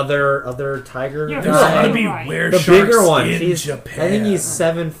the other tiger Yeah, There's guy. gotta be Right. were The sharks bigger one. in Japan. I think he's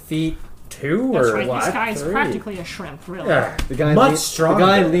 7'2" That's or right, what? this guy's 3. practically a shrimp, really. Yeah. The guy, Much the stronger.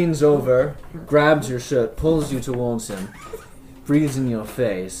 guy leans over, grabs your shirt, pulls you towards him, breathes in your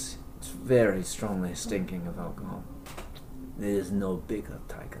face. It's very strongly stinking of alcohol. There is no bigger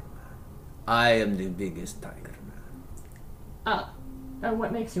tiger man. I am the biggest tiger man.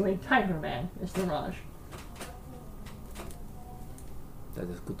 What makes you a tiger man, Mr. Raj? That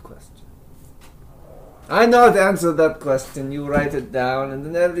is a good question. I know the answer to that question. You write it down, and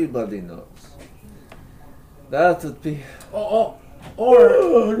then everybody knows. That would be. Or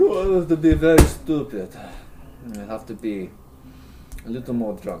That would be very stupid. I have to be a little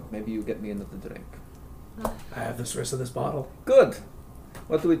more drunk. Maybe you get me another drink. I have the rest of this bottle. Good.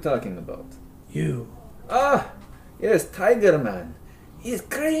 What are we talking about? You. Ah, yes, Tiger Man. He's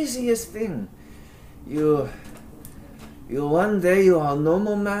craziest thing. You one day you are a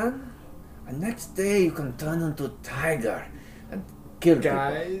normal man, and next day you can turn into a tiger and kill people.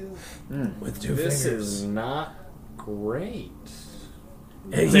 guys, With 2 this fingers. is not great.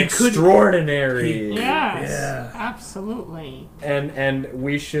 Hey, It's he could. extraordinary. Yes, Yeah. absolutely. And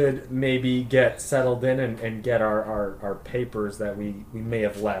we should maybe get settled in and get our papers that we may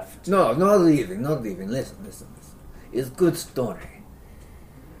have left. No, not leaving. Listen. It's a good story.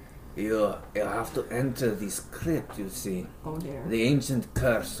 You have to enter this crypt, you see. Oh dear. The ancient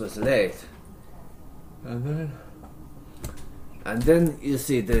curse was laid. And then you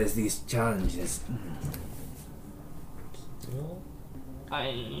see there's these challenges.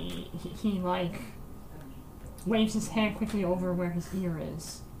 He like waves his hand quickly over where his ear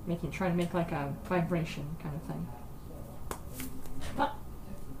is, trying to make like a vibration kind of thing. But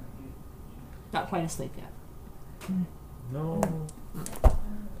not quite asleep yet. No.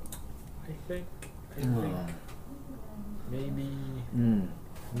 I think maybe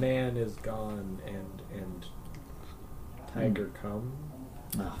man is gone and tiger come.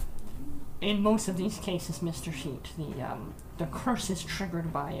 In most of these cases, Mr. Sheet, the curse is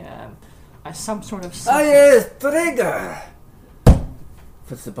triggered by some sort of Ah substance. yes, trigger!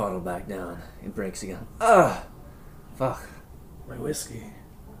 Puts the bottle back down. It breaks again. Ah! Fuck. My whiskey.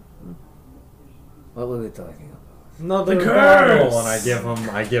 What were we talking about? Another The curse! bottle, and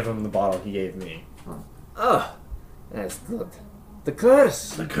I give him the bottle he gave me. Ah! That's good. The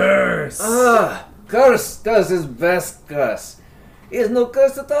curse! The curse. Ah! Curse is best curse. It's no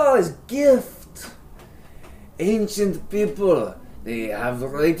curse at all, it's gift. Ancient people, they have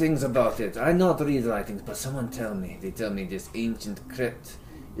writings about it. I not read writings, but someone they tell me this ancient crypt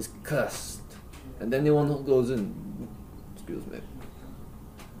is cursed. And anyone who goes in, excuse me,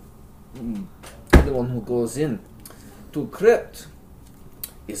 anyone who goes in to crypt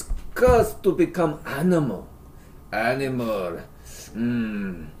is cursed to become animal.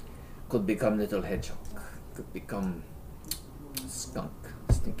 Could become little hedgehog. Could become skunk.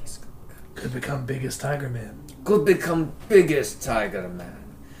 Stinky skunk. Could become biggest tiger man. Could become biggest tiger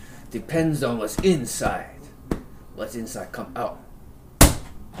man. Depends on what's inside. What's inside come out.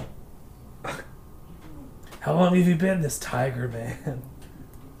 How long have you been this tiger man?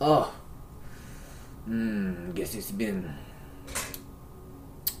 Oh. Guess it's been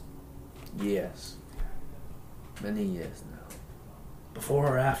years. Many years now. Before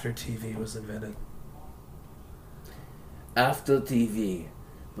or after TV was invented? After TV,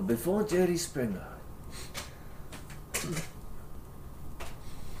 but before Jerry Springer.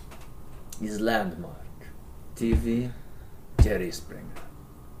 His landmark. TV, Jerry Springer.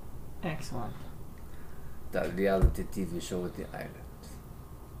 Excellent. That reality TV show with the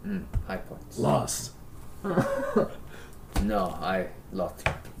island. High points. Lost. No, I lost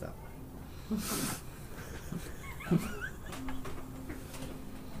track of that one.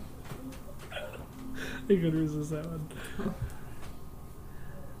 I could resist that one.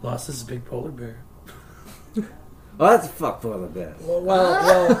 Lost is a big polar bear. What the fuck, polar bear?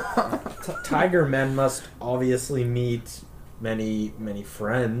 Tiger men must obviously meet many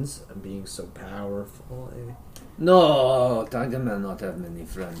friends, and being so powerful. No, Tiger Man not have many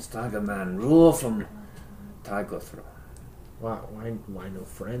friends. Tiger Man rule from Tiger Throne. Why no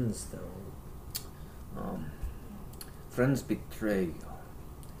friends though? Friends betray you.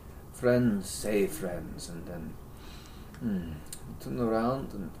 Friends say friends, and then turn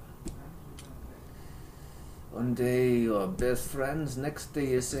around and one day you're best friends, next day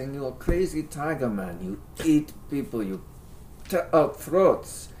you're saying you're a crazy tiger man. You eat people, you tear out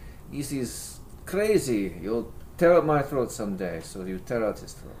throats. He's crazy. You'll tear out my throat someday, so you tear out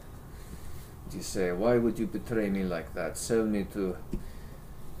his throat. You say, why would you betray me like that? Sell me to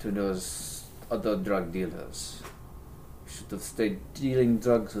those other drug dealers. You should have stayed dealing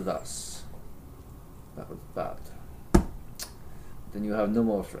drugs with us. That was bad. Then you have no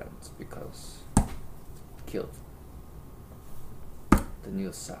more friends because killed. Then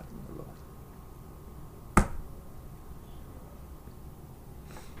you're sad and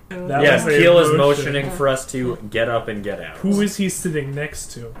alone. Yes, was a Keel is motion. motioning for us to get up and get out. Who is he sitting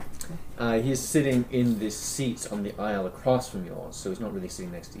next to? He's sitting in the seats on the aisle across from yours, so he's not really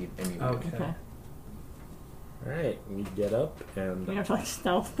sitting next to any of you. Okay. Okay. Alright, we get up and We have to like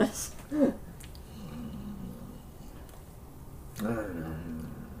stealth this.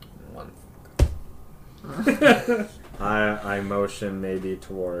 One. I motion maybe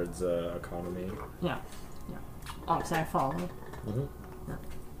towards economy. Yeah. Obviously, I follow. Mhm.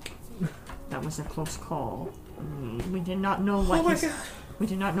 That was a close call. We did not know what we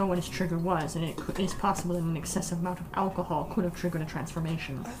did not know what his trigger was, and it is possible that an excessive amount of alcohol could have triggered a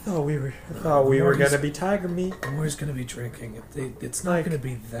transformation. I thought we were gonna be tiger meat. Moore's gonna be drinking. It's not gonna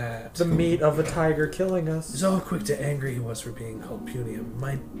be that. The meat of a tiger killing us. He's how quick to angry he was for being called puny. It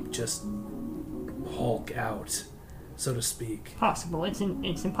might just hulk out, so to speak. Possible. It's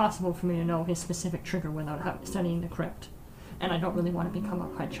impossible for me to know his specific trigger without studying the crypt, and I don't really want to become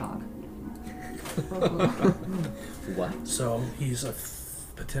a hedgehog. What? So he's a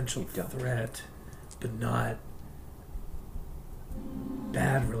potential threat, but not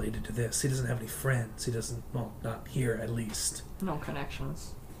bad related to this. He doesn't have any friends. He doesn't, well, not here at least. No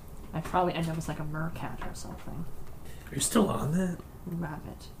connections. I'd probably end up as like a mercat or something. Are you still on that?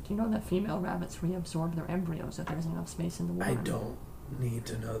 Rabbit. Do you know that female rabbits reabsorb their embryos if there isn't enough space in the water? I don't need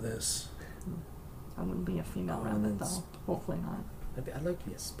to know this. I wouldn't be a female Oh, rabbit that's- though. Hopefully not. I'd like to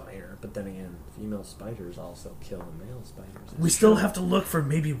be a spider, but then again, female spiders also kill the male spiders. We still have to look for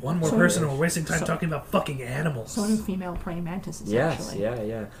maybe one more So- person, and we're wasting time so- talking about fucking animals. So do female praying mantises, Yes, actually. yeah.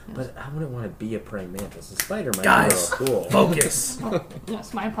 Yes. But I wouldn't want to be a praying mantis. A spider might Guys, be a little cool. focus. Oh,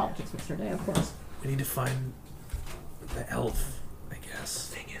 yes, my apologies, Mr. Day, of course. We need to find the elf, I guess.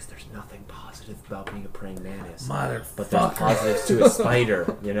 The thing is, there's nothing positive about being a praying mantis. But there's Motherfucker. positives to a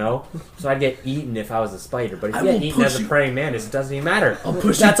spider, you know? So I'd get eaten if I was a spider, but if I you get will eaten as push a you- praying mantis, it doesn't even matter. I'll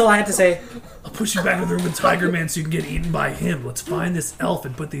push That's you. all I had to say. I'll push you back to the room with Tiger Man so you can get eaten by him. Let's find this elf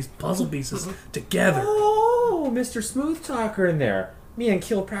and put these puzzle pieces together. Oh, Mr. Smooth Talker in there. Me and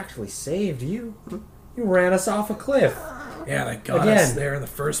Kill practically saved you. You ran us off a cliff. Yeah, they got Again, us there in the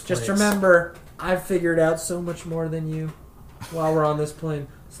first place. Just remember, I've figured out so much more than you while we're on this plane.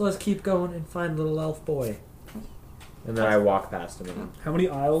 So let's keep going and find little elf boy. And then I walk past him and How many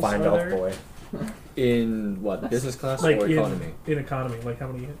aisles find are elf there? boy. In what, business class Like or economy? in economy, like how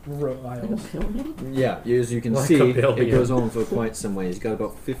many aisles? Yeah, as you can Like see, a it billion. goes on for quite some ways. He's got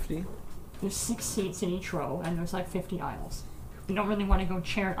about 50. There's 6 seats in each row, and there's like 50 aisles. We don't really want to go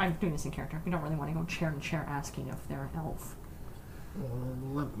chair. I'm doing this in character. We don't really want to go chair to chair asking if they're an elf.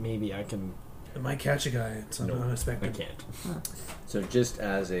 Well, maybe I can. I might catch a guy. It's No, I unexpected. can't. So just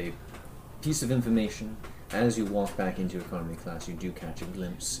as a piece of information, as you walk back into economy class, you do catch a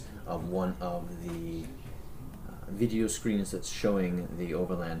glimpse of one of the video screens that's showing the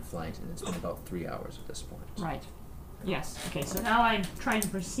overland flight, and it's been about 3 hours at this point. Right. Yes. Okay, so now I'm trying to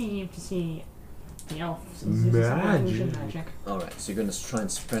perceive to see the elf. Is this illusion magic? Alright, so you're going to try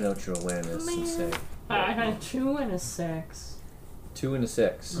and spread out your awareness and say I got a 2 and a 6. 2 and a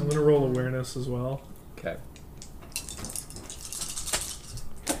 6. I'm gonna roll awareness as well. Okay.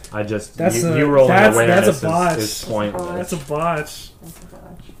 I just That's you rolling that's awareness a botch. is pointless. That's a botch. That's a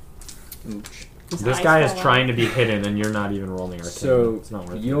dodge. Ooch. His This eyes guy is fall trying out. to be hidden, and you're not even rolling arcane. So it's not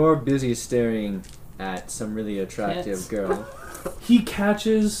worth it. you're busy staring at some really attractive Yes. girl. He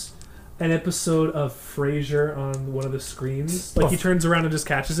catches an episode of Frasier on one of the screens. Like he turns around and just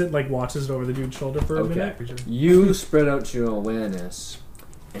catches it, like watches it over the dude's shoulder for a minute. You spread out your awareness,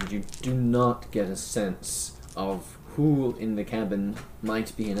 and you do not get a sense of who in the cabin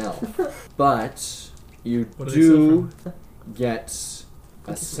might be an elf. But you do get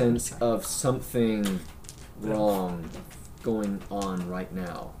a sense of something wrong going on right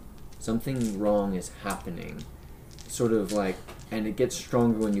now. Something wrong is happening. Sort of like, and it gets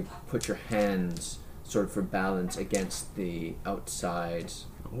stronger when you put your hands sort of for balance against the outside,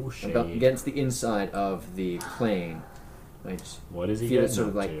 against the inside of the plane. Right? What is he feel it getting sort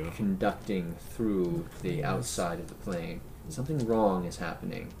of up like to? conducting through the outside of the plane. Something wrong is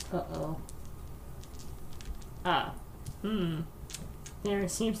happening. Uh-oh. There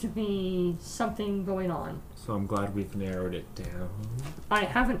seems to be something going on. So I'm glad we've narrowed it down. I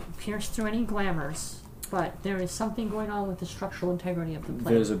haven't pierced through any glamours, but there is something going on with the structural integrity of the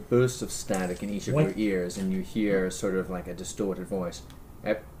plane. There's a burst of static in each of your ears, and you hear sort of like a distorted voice.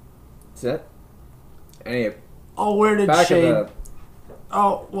 Yep. Is that? Hey, Oh, where did back Shade? of the...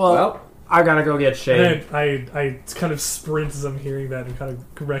 Oh, well, I gotta go get Shade. And I kind of sprint as I'm hearing that and kind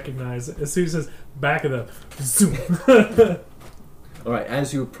of recognize it. As soon as it says back of the zoom. Alright,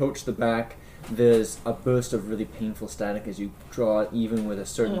 as you approach the back, there's a burst of really painful static as you draw it even with a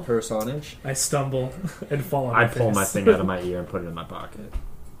certain personage. I stumble and fall on I my pull face. my thing out of my ear and put it in my pocket.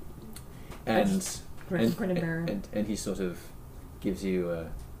 And and he sort of gives you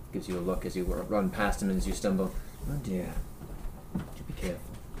a look as you run past him and as you stumble. Oh dear. Be careful.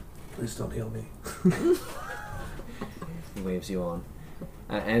 Please don't heal me. He waves you on.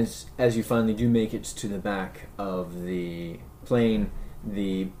 As you finally do make it to the back of the plane,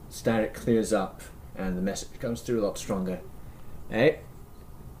 the static clears up and the message comes through a lot stronger. Hey,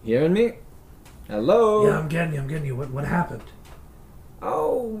 hearing me? Hello? Yeah, I'm getting you. What happened?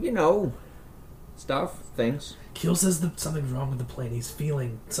 Oh, things. Keel says that something's wrong with the plane. He's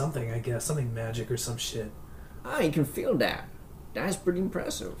feeling something, I guess. Something magic or some shit. You can feel that. That's pretty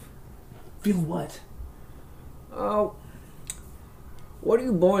impressive. Feel what? Oh, what do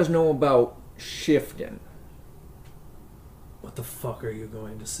you boys know about shifting? What the fuck are you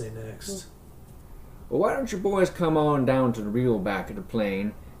going to say next? Well, why don't you boys come on down to the real back of the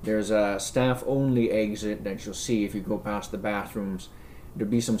plane? There's a staff-only exit that you'll see if you go past the bathrooms. There'll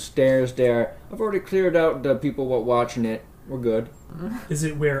be some stairs there. I've already cleared out the people what watching it. We're good. Is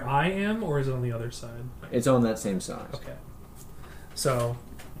it where I am, or is it on the other side? It's on that same side. Okay. So,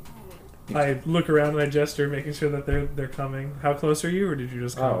 I look around and I gesture, making sure that they're coming. How close are you, or did you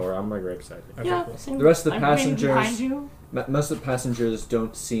just come? Oh, I'm like right beside you. Okay, yeah, cool. The rest of the I'm behind passengers, you. most of the passengers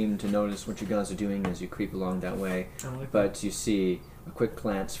don't seem to notice what you guys are doing as you creep along that way. But you see a quick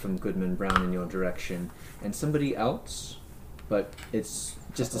glance from Goodman Brown in your direction, and somebody else, but it's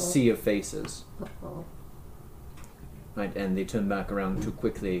just a sea of faces. Uh-oh. Right, and they turn back around too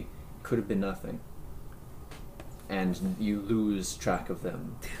quickly. Could have been nothing. And you lose track of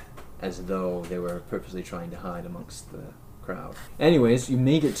them, as though they were purposely trying to hide amongst the crowd. Anyways, you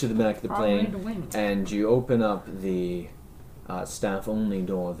make it to the back of the plane, and you open up the staff-only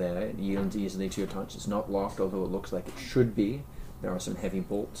door there. It yields easily to your touch. It's not locked, although it looks like it should be. There are some heavy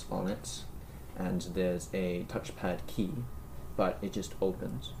bolts on it, and there's a touchpad key, but it just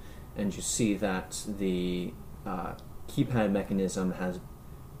opens. And you see that the keypad mechanism has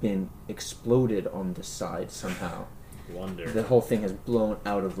been exploded on this side somehow. Wonder. The whole thing has blown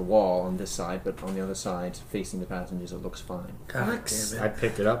out of the wall on this side, but on the other side, facing the passengers, it looks fine. God damn I it.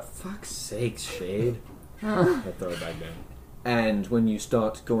 pick it up. Fuck's sakes, Shade. I throw it back down. And when you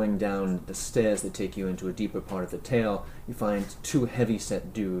start going down the stairs that take you into a deeper part of the tail, you find two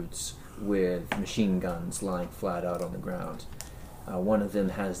heavy-set dudes with machine guns lying flat out on the ground. One of them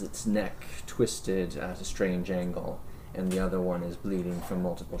has its neck twisted at a strange angle, and the other one is bleeding from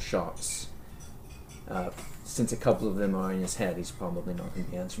multiple shots. Since a couple of them are in his head, he's probably not going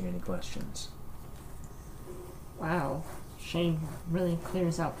to be answering any questions. Wow. Shane really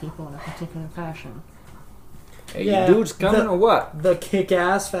clears out people in a particular fashion. Hey, you dudes coming or what? The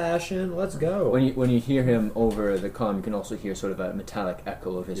kick-ass fashion. Let's go. When you hear him over the comm, you can also hear sort of a metallic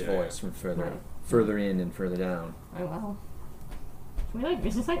echo of his voice from further in and further down. Oh wow.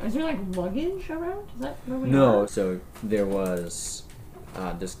 Is there like luggage around? Is that where we No, are? so there was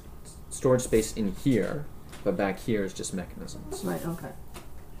this storage space in here, but back here is just mechanisms. Right. Okay.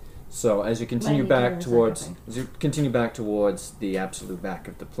 So as you continue Landing back gear, towards the absolute back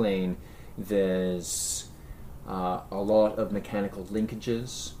of the plane, there's a lot of mechanical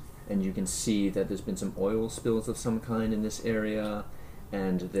linkages, and you can see that there's been some oil spills of some kind in this area.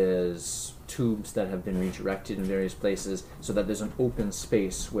 and there's tubes that have been redirected in various places so that there's an open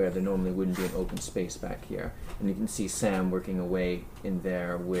space where there normally wouldn't be an open space back here. And you can see Sam working away in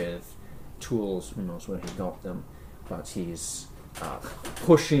there with tools. Who knows where he got them, but he's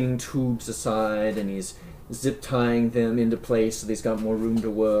pushing tubes aside, and he's zip tying them into place so he's got more room to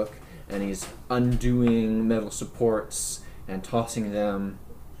work, and he's undoing metal supports and tossing them,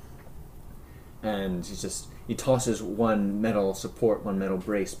 and he tosses one metal support, one metal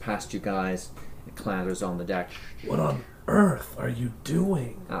brace past you guys. It clatters on the deck. What on earth are you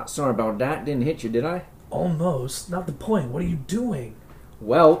doing? Sorry about that. Didn't hit you, did I? Almost. Not the point. What are you doing?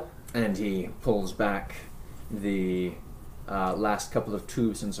 Well, and he pulls back the last couple of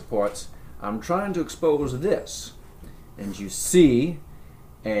tubes and supports. I'm trying to expose this. And you see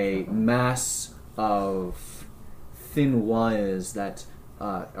a mass of thin wires that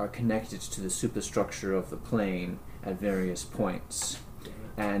are connected to the superstructure of the plane at various points.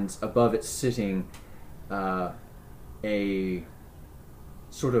 And above it sitting a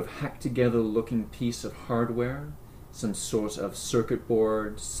sort of hacked together looking piece of hardware, some sort of circuit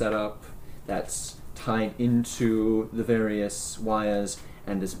board setup that's tied into the various wires,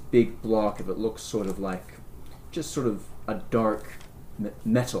 and this big block of it looks sort of like just sort of a dark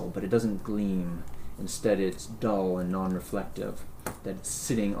metal, but it doesn't gleam. Instead, it's dull and non-reflective, that it's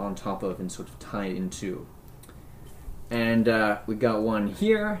sitting on top of and sort of tied into. And we got one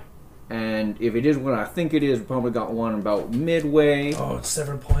here, and if it is what I think it is, we probably got one about midway. Oh, it's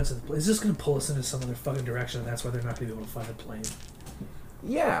 7 points of the plane. Is this going to pull us into some other fucking direction, and that's why they're not going to be able to find the plane?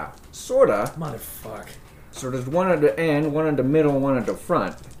 Yeah, sorta. Motherfuck. So there's one at the end, one at the middle, one at the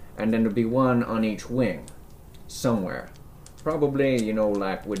front, and then there'll be one on each wing, somewhere. Probably, you know,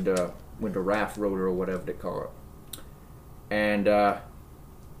 like with the raft rotor or whatever they call it. And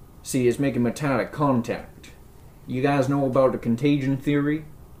see, it's making metallic contact. You guys know about the contagion theory?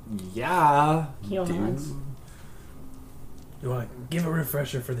 Yeah. Heel nods. You want to give a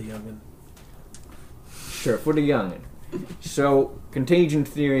refresher for the youngin'? Sure, for the youngin'. So, contagion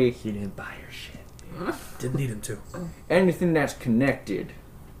theory, He didn't buy your shit. Didn't need him to. anything that's connected,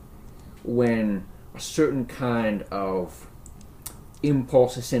 when a certain kind of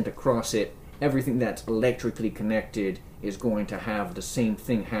impulse is sent across it, everything that's electrically connected is going to have the same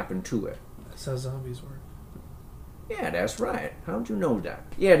thing happen to it. That's how zombies work. Yeah, that's right. How'd you know that?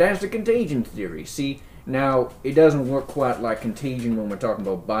 Yeah, that's the contagion theory. See, now, it doesn't work quite like contagion when we're talking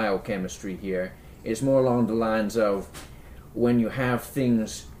about biochemistry here. It's more along the lines of when you have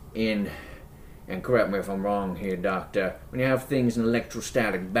things in, and correct me if I'm wrong here, Doctor, when you have things in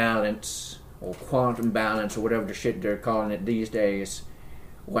electrostatic balance, or quantum balance, or whatever the shit they're calling it these days,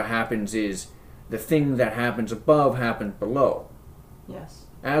 what happens is the thing that happens above happens below. Yes.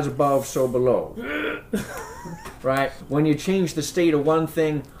 As above, so below. Right? When you change the state of one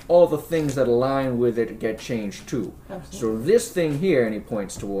thing, all the things that align with it get changed too. Absolutely. So this thing here, and he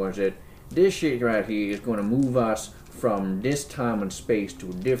points towards it, this shit right here is going to move us from this time and space to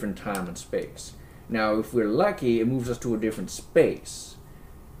a different time and space. Now, if we're lucky, it moves us to a different space.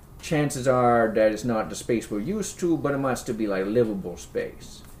 Chances are that it's not the space we're used to, but it might still be like livable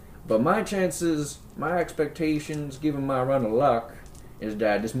space. But my chances, my expectations, given my run of luck, is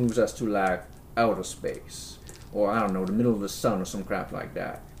that this moves us to like outer space. Or I don't know, the middle of the sun or some crap like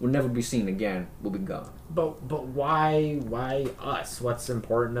that. We'll never be seen again. We'll be gone. But why us? What's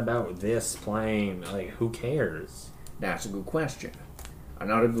important about this plane? Like, who cares? That's a good question.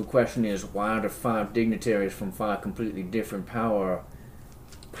 Another good question is, why are there 5 dignitaries from 5 completely different powers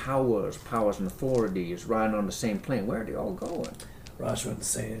and authorities riding on the same plane? Where are they all going? Raj wouldn't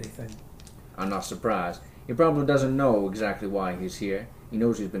say anything. I'm not surprised. He probably doesn't know exactly why he's here. He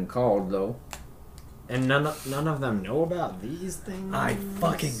knows he's been called, though. And none of them know about these things? I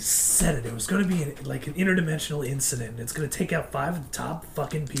fucking said it. It was going to be like an interdimensional incident. It's going to take out 5 of the top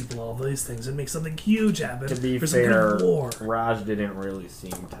fucking people, all these things, and make something huge happen. To be for some kind fair, of war. Raj didn't really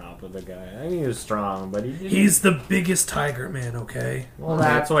seem top of the guy. I mean, he was strong, but he didn't. He's the biggest tiger man, okay? Well,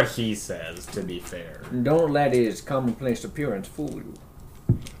 that's what he says, to be fair. Don't let his commonplace appearance fool you.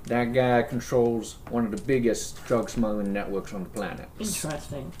 That guy controls one of the biggest drug smuggling networks on the planet.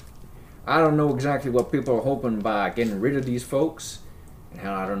 Interesting. I don't know exactly what people are hoping by getting rid of these folks. And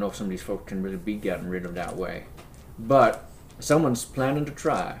hell, I don't know if some of these folks can really be getting rid of that way. But someone's planning to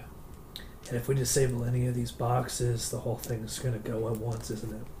try. And if we disable any of these boxes, the whole thing's going to go at once,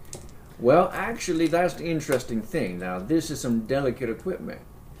 isn't it? Well, actually, that's the interesting thing. Now, this is some delicate equipment.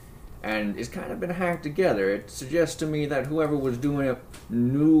 And it's kind of been hacked together. It suggests to me that whoever was doing it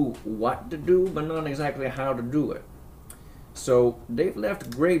knew what to do, but not exactly how to do it. So they've left a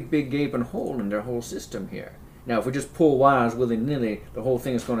great big gaping hole in their whole system here. Now, if we just pull wires willy-nilly, the whole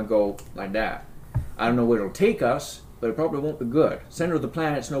thing is going to go like that. I don't know where it'll take us, but it probably won't be good. Center of the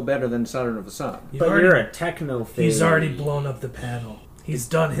planet's no better than the center of the sun. But you're a technophage. He's already blown up the panel. He's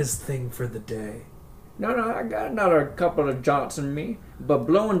done his thing for the day. No, I got another couple of jots in me, but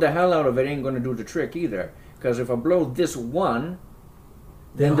blowing the hell out of it ain't going to do the trick either. Because if I blow this one,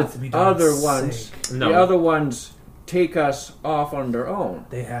 then They'll have to be the done other in ones, sync. the other ones take us off on their own.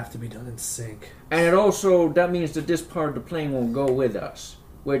 They have to be done in sync. And it also, that means that this part of the plane won't go with us.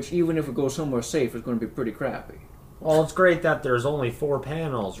 Which, even if it goes somewhere safe, is going to be pretty crappy. Well, it's great that there's only 4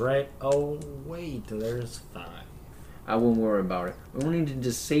 panels, right? Oh, wait, there's 5. I won't worry about it. We only need to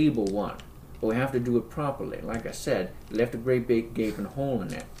disable one. But we have to do it properly. Like I said, left a great big gaping hole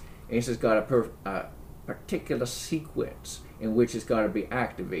in it. It's just got a particular sequence in which it's got to be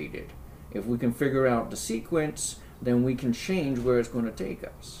activated. If we can figure out the sequence, then we can change where it's going to take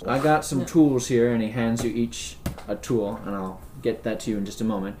us. I got some tools here, and he hands you each a tool, and I'll get that to you in just a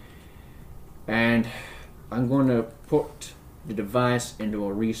moment. And I'm going to put the device into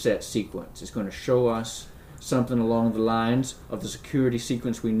a reset sequence. It's going to show us something along the lines of the security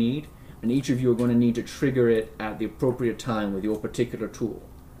sequence we need, and each of you are going to need to trigger it at the appropriate time with your particular tool.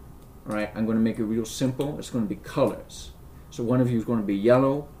 Alright, I'm going to make it real simple. It's going to be colors. So one of you is going to be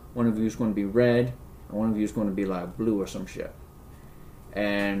yellow, one of you is going to be red, and one of you is going to be like blue or some shit.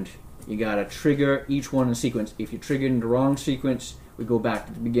 And you got to trigger each one in sequence. If you trigger in the wrong sequence, we go back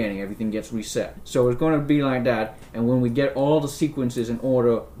to the beginning. Everything gets reset. So it's going to be like that, and when we get all the sequences in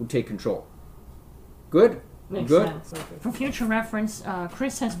order, we take control. Good? Makes Good? sense. For future reference,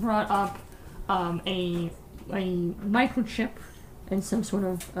 Chris has brought up a microchip and some sort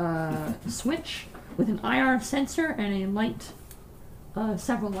of switch with an IR sensor and a light,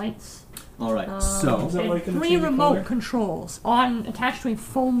 several lights. All right. Is that And like in the 3 TV remote player? controls attached to a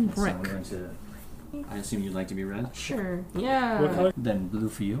foam So brick. I'm going to. I assume you'd like to be red. Sure. Yeah. What color? Then blue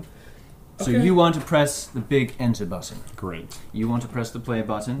for you. So Okay. you want to press the big enter button. Great. You want to press the play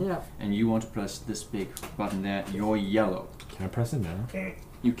button. Yeah. And you want to press this big button there. You're yellow. Can I press it now?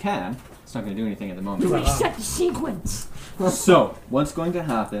 You can. It's not going to do anything at the moment. Reset the sequence. So what's going to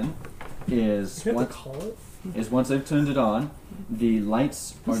happen is You have to call it? once I've turned it on, the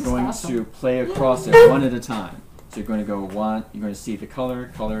lights are This is going awesome. to play across it one at a time. So you're going to go one. You're going to see the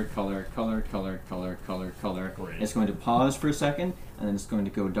color. Great. It's going to pause for a second, and then it's going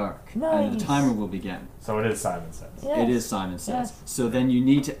to go dark, and the Nice. timer will begin. So it is Simon Says. Yes. It is Simon Says. Yes. So then you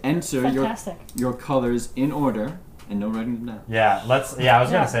need to enter Fantastic. your colors in order, and no writing them down. Yeah, Yeah, I was Yeah.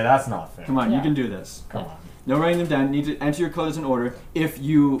 gonna say that's not fair. Come on, you Yeah. can do this. Come on. No writing them down. You need to enter your colors in order. If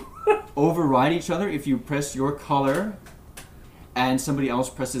you override each other, if you press your color and somebody else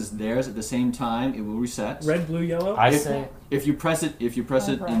presses theirs at the same time, it will reset. Red, blue, yellow? I If- say If you press it in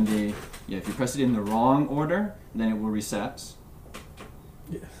the if you press it in the wrong order, then it will reset.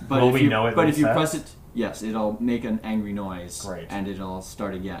 Yeah. But Will if we you, know it But if you resets? press it, yes, it'll make an angry noise. Great. And it'll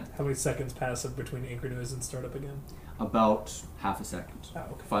start again. How many seconds pass between anchor noise and startup again? About half a second. Oh,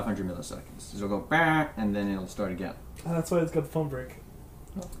 okay. 500 milliseconds. So it'll go bah, and then it'll start again. Oh, that's why it's got the phone break.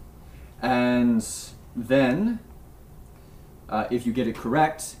 And then, if you get it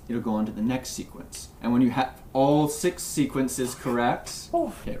correct, it'll go on to the next sequence. And when you have all 6 sequences correct,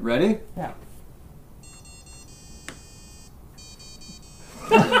 Oof. okay, ready? Yeah.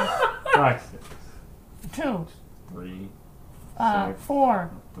 5, 2, 3,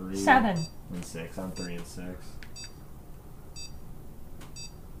 4, 3, 7. and 6. I'm 3 and 6.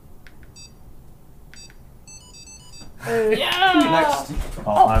 Yeah. Next.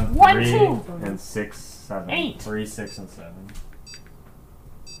 Oh, I'm 1, 3 2. and 6, 7. 8. 3, 6, and 7.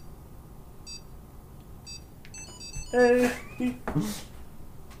 Hey.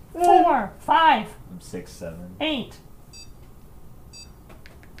 4, 5, I'm 6, 7. 8.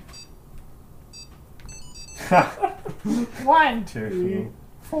 1, 2,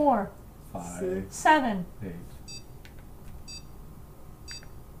 4, 5, 7. 8.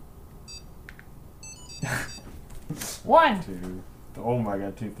 1, 2. Oh my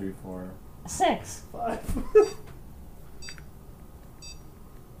god, 2, 3, 4. 6.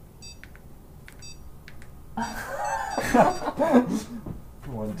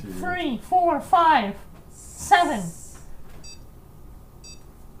 1, 2. 3, 4, 5, 7.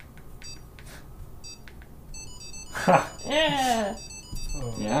 Yeah.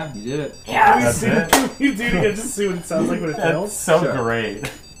 Yeah, you did it. Yes. That's it? You do it again just to see what it sounds like when it That's fails? so Sure.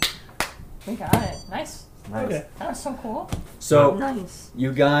 great. We got it. Nice. Nice. Okay. That was so cool. So, Nice.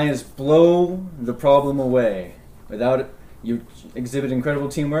 you guys blow the problem away. Without it, you exhibit incredible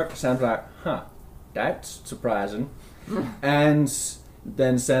teamwork. Sam's like, huh, that's surprising. And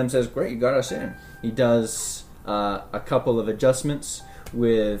then Sam says, great, you got us in. He does a couple of adjustments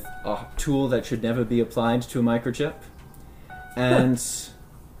with a tool that should never be applied to a microchip. And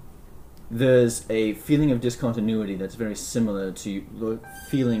there's a feeling of discontinuity that's very similar to the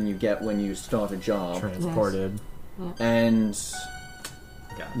feeling you get when you start a job. Transported. And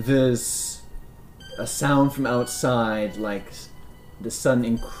there's a sound from outside, like the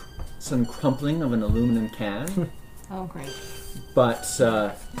sudden crumpling of an aluminum can. Oh, great. But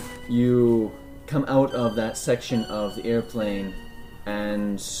you come out of that section of the airplane,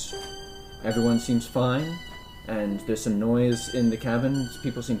 and everyone seems fine. And there's some noise in the cabin.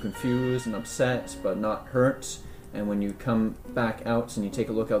 People seem confused and upset, but not hurt. And when you come back out and you take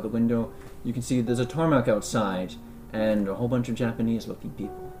a look out the window, you can see there's a tarmac outside and a whole bunch of Japanese-looking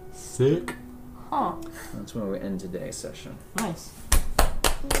people. Sick. Huh. That's where we end today's session. Nice.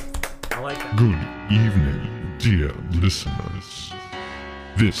 I like that. Good evening, dear listeners.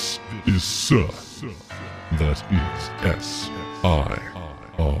 This is S.I.R. That is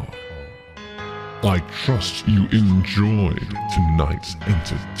S-I-R. I trust you enjoyed tonight's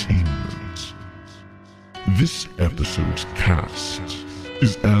entertainment. This episode's cast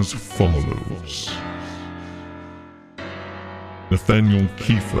is as follows. Nathaniel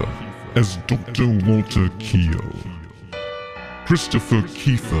Kiefer as Dr. Walter Keogh. Christopher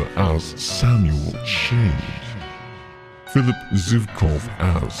Kiefer as Samuel Shade. Philip Zivkov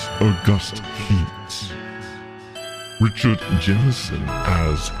as August Heat. Richard Jellison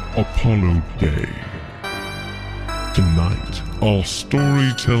as Apollo Day. Tonight, our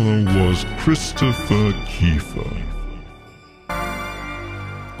storyteller was Christopher Kiefer.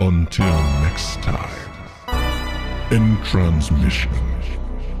 Until next time, in transmission.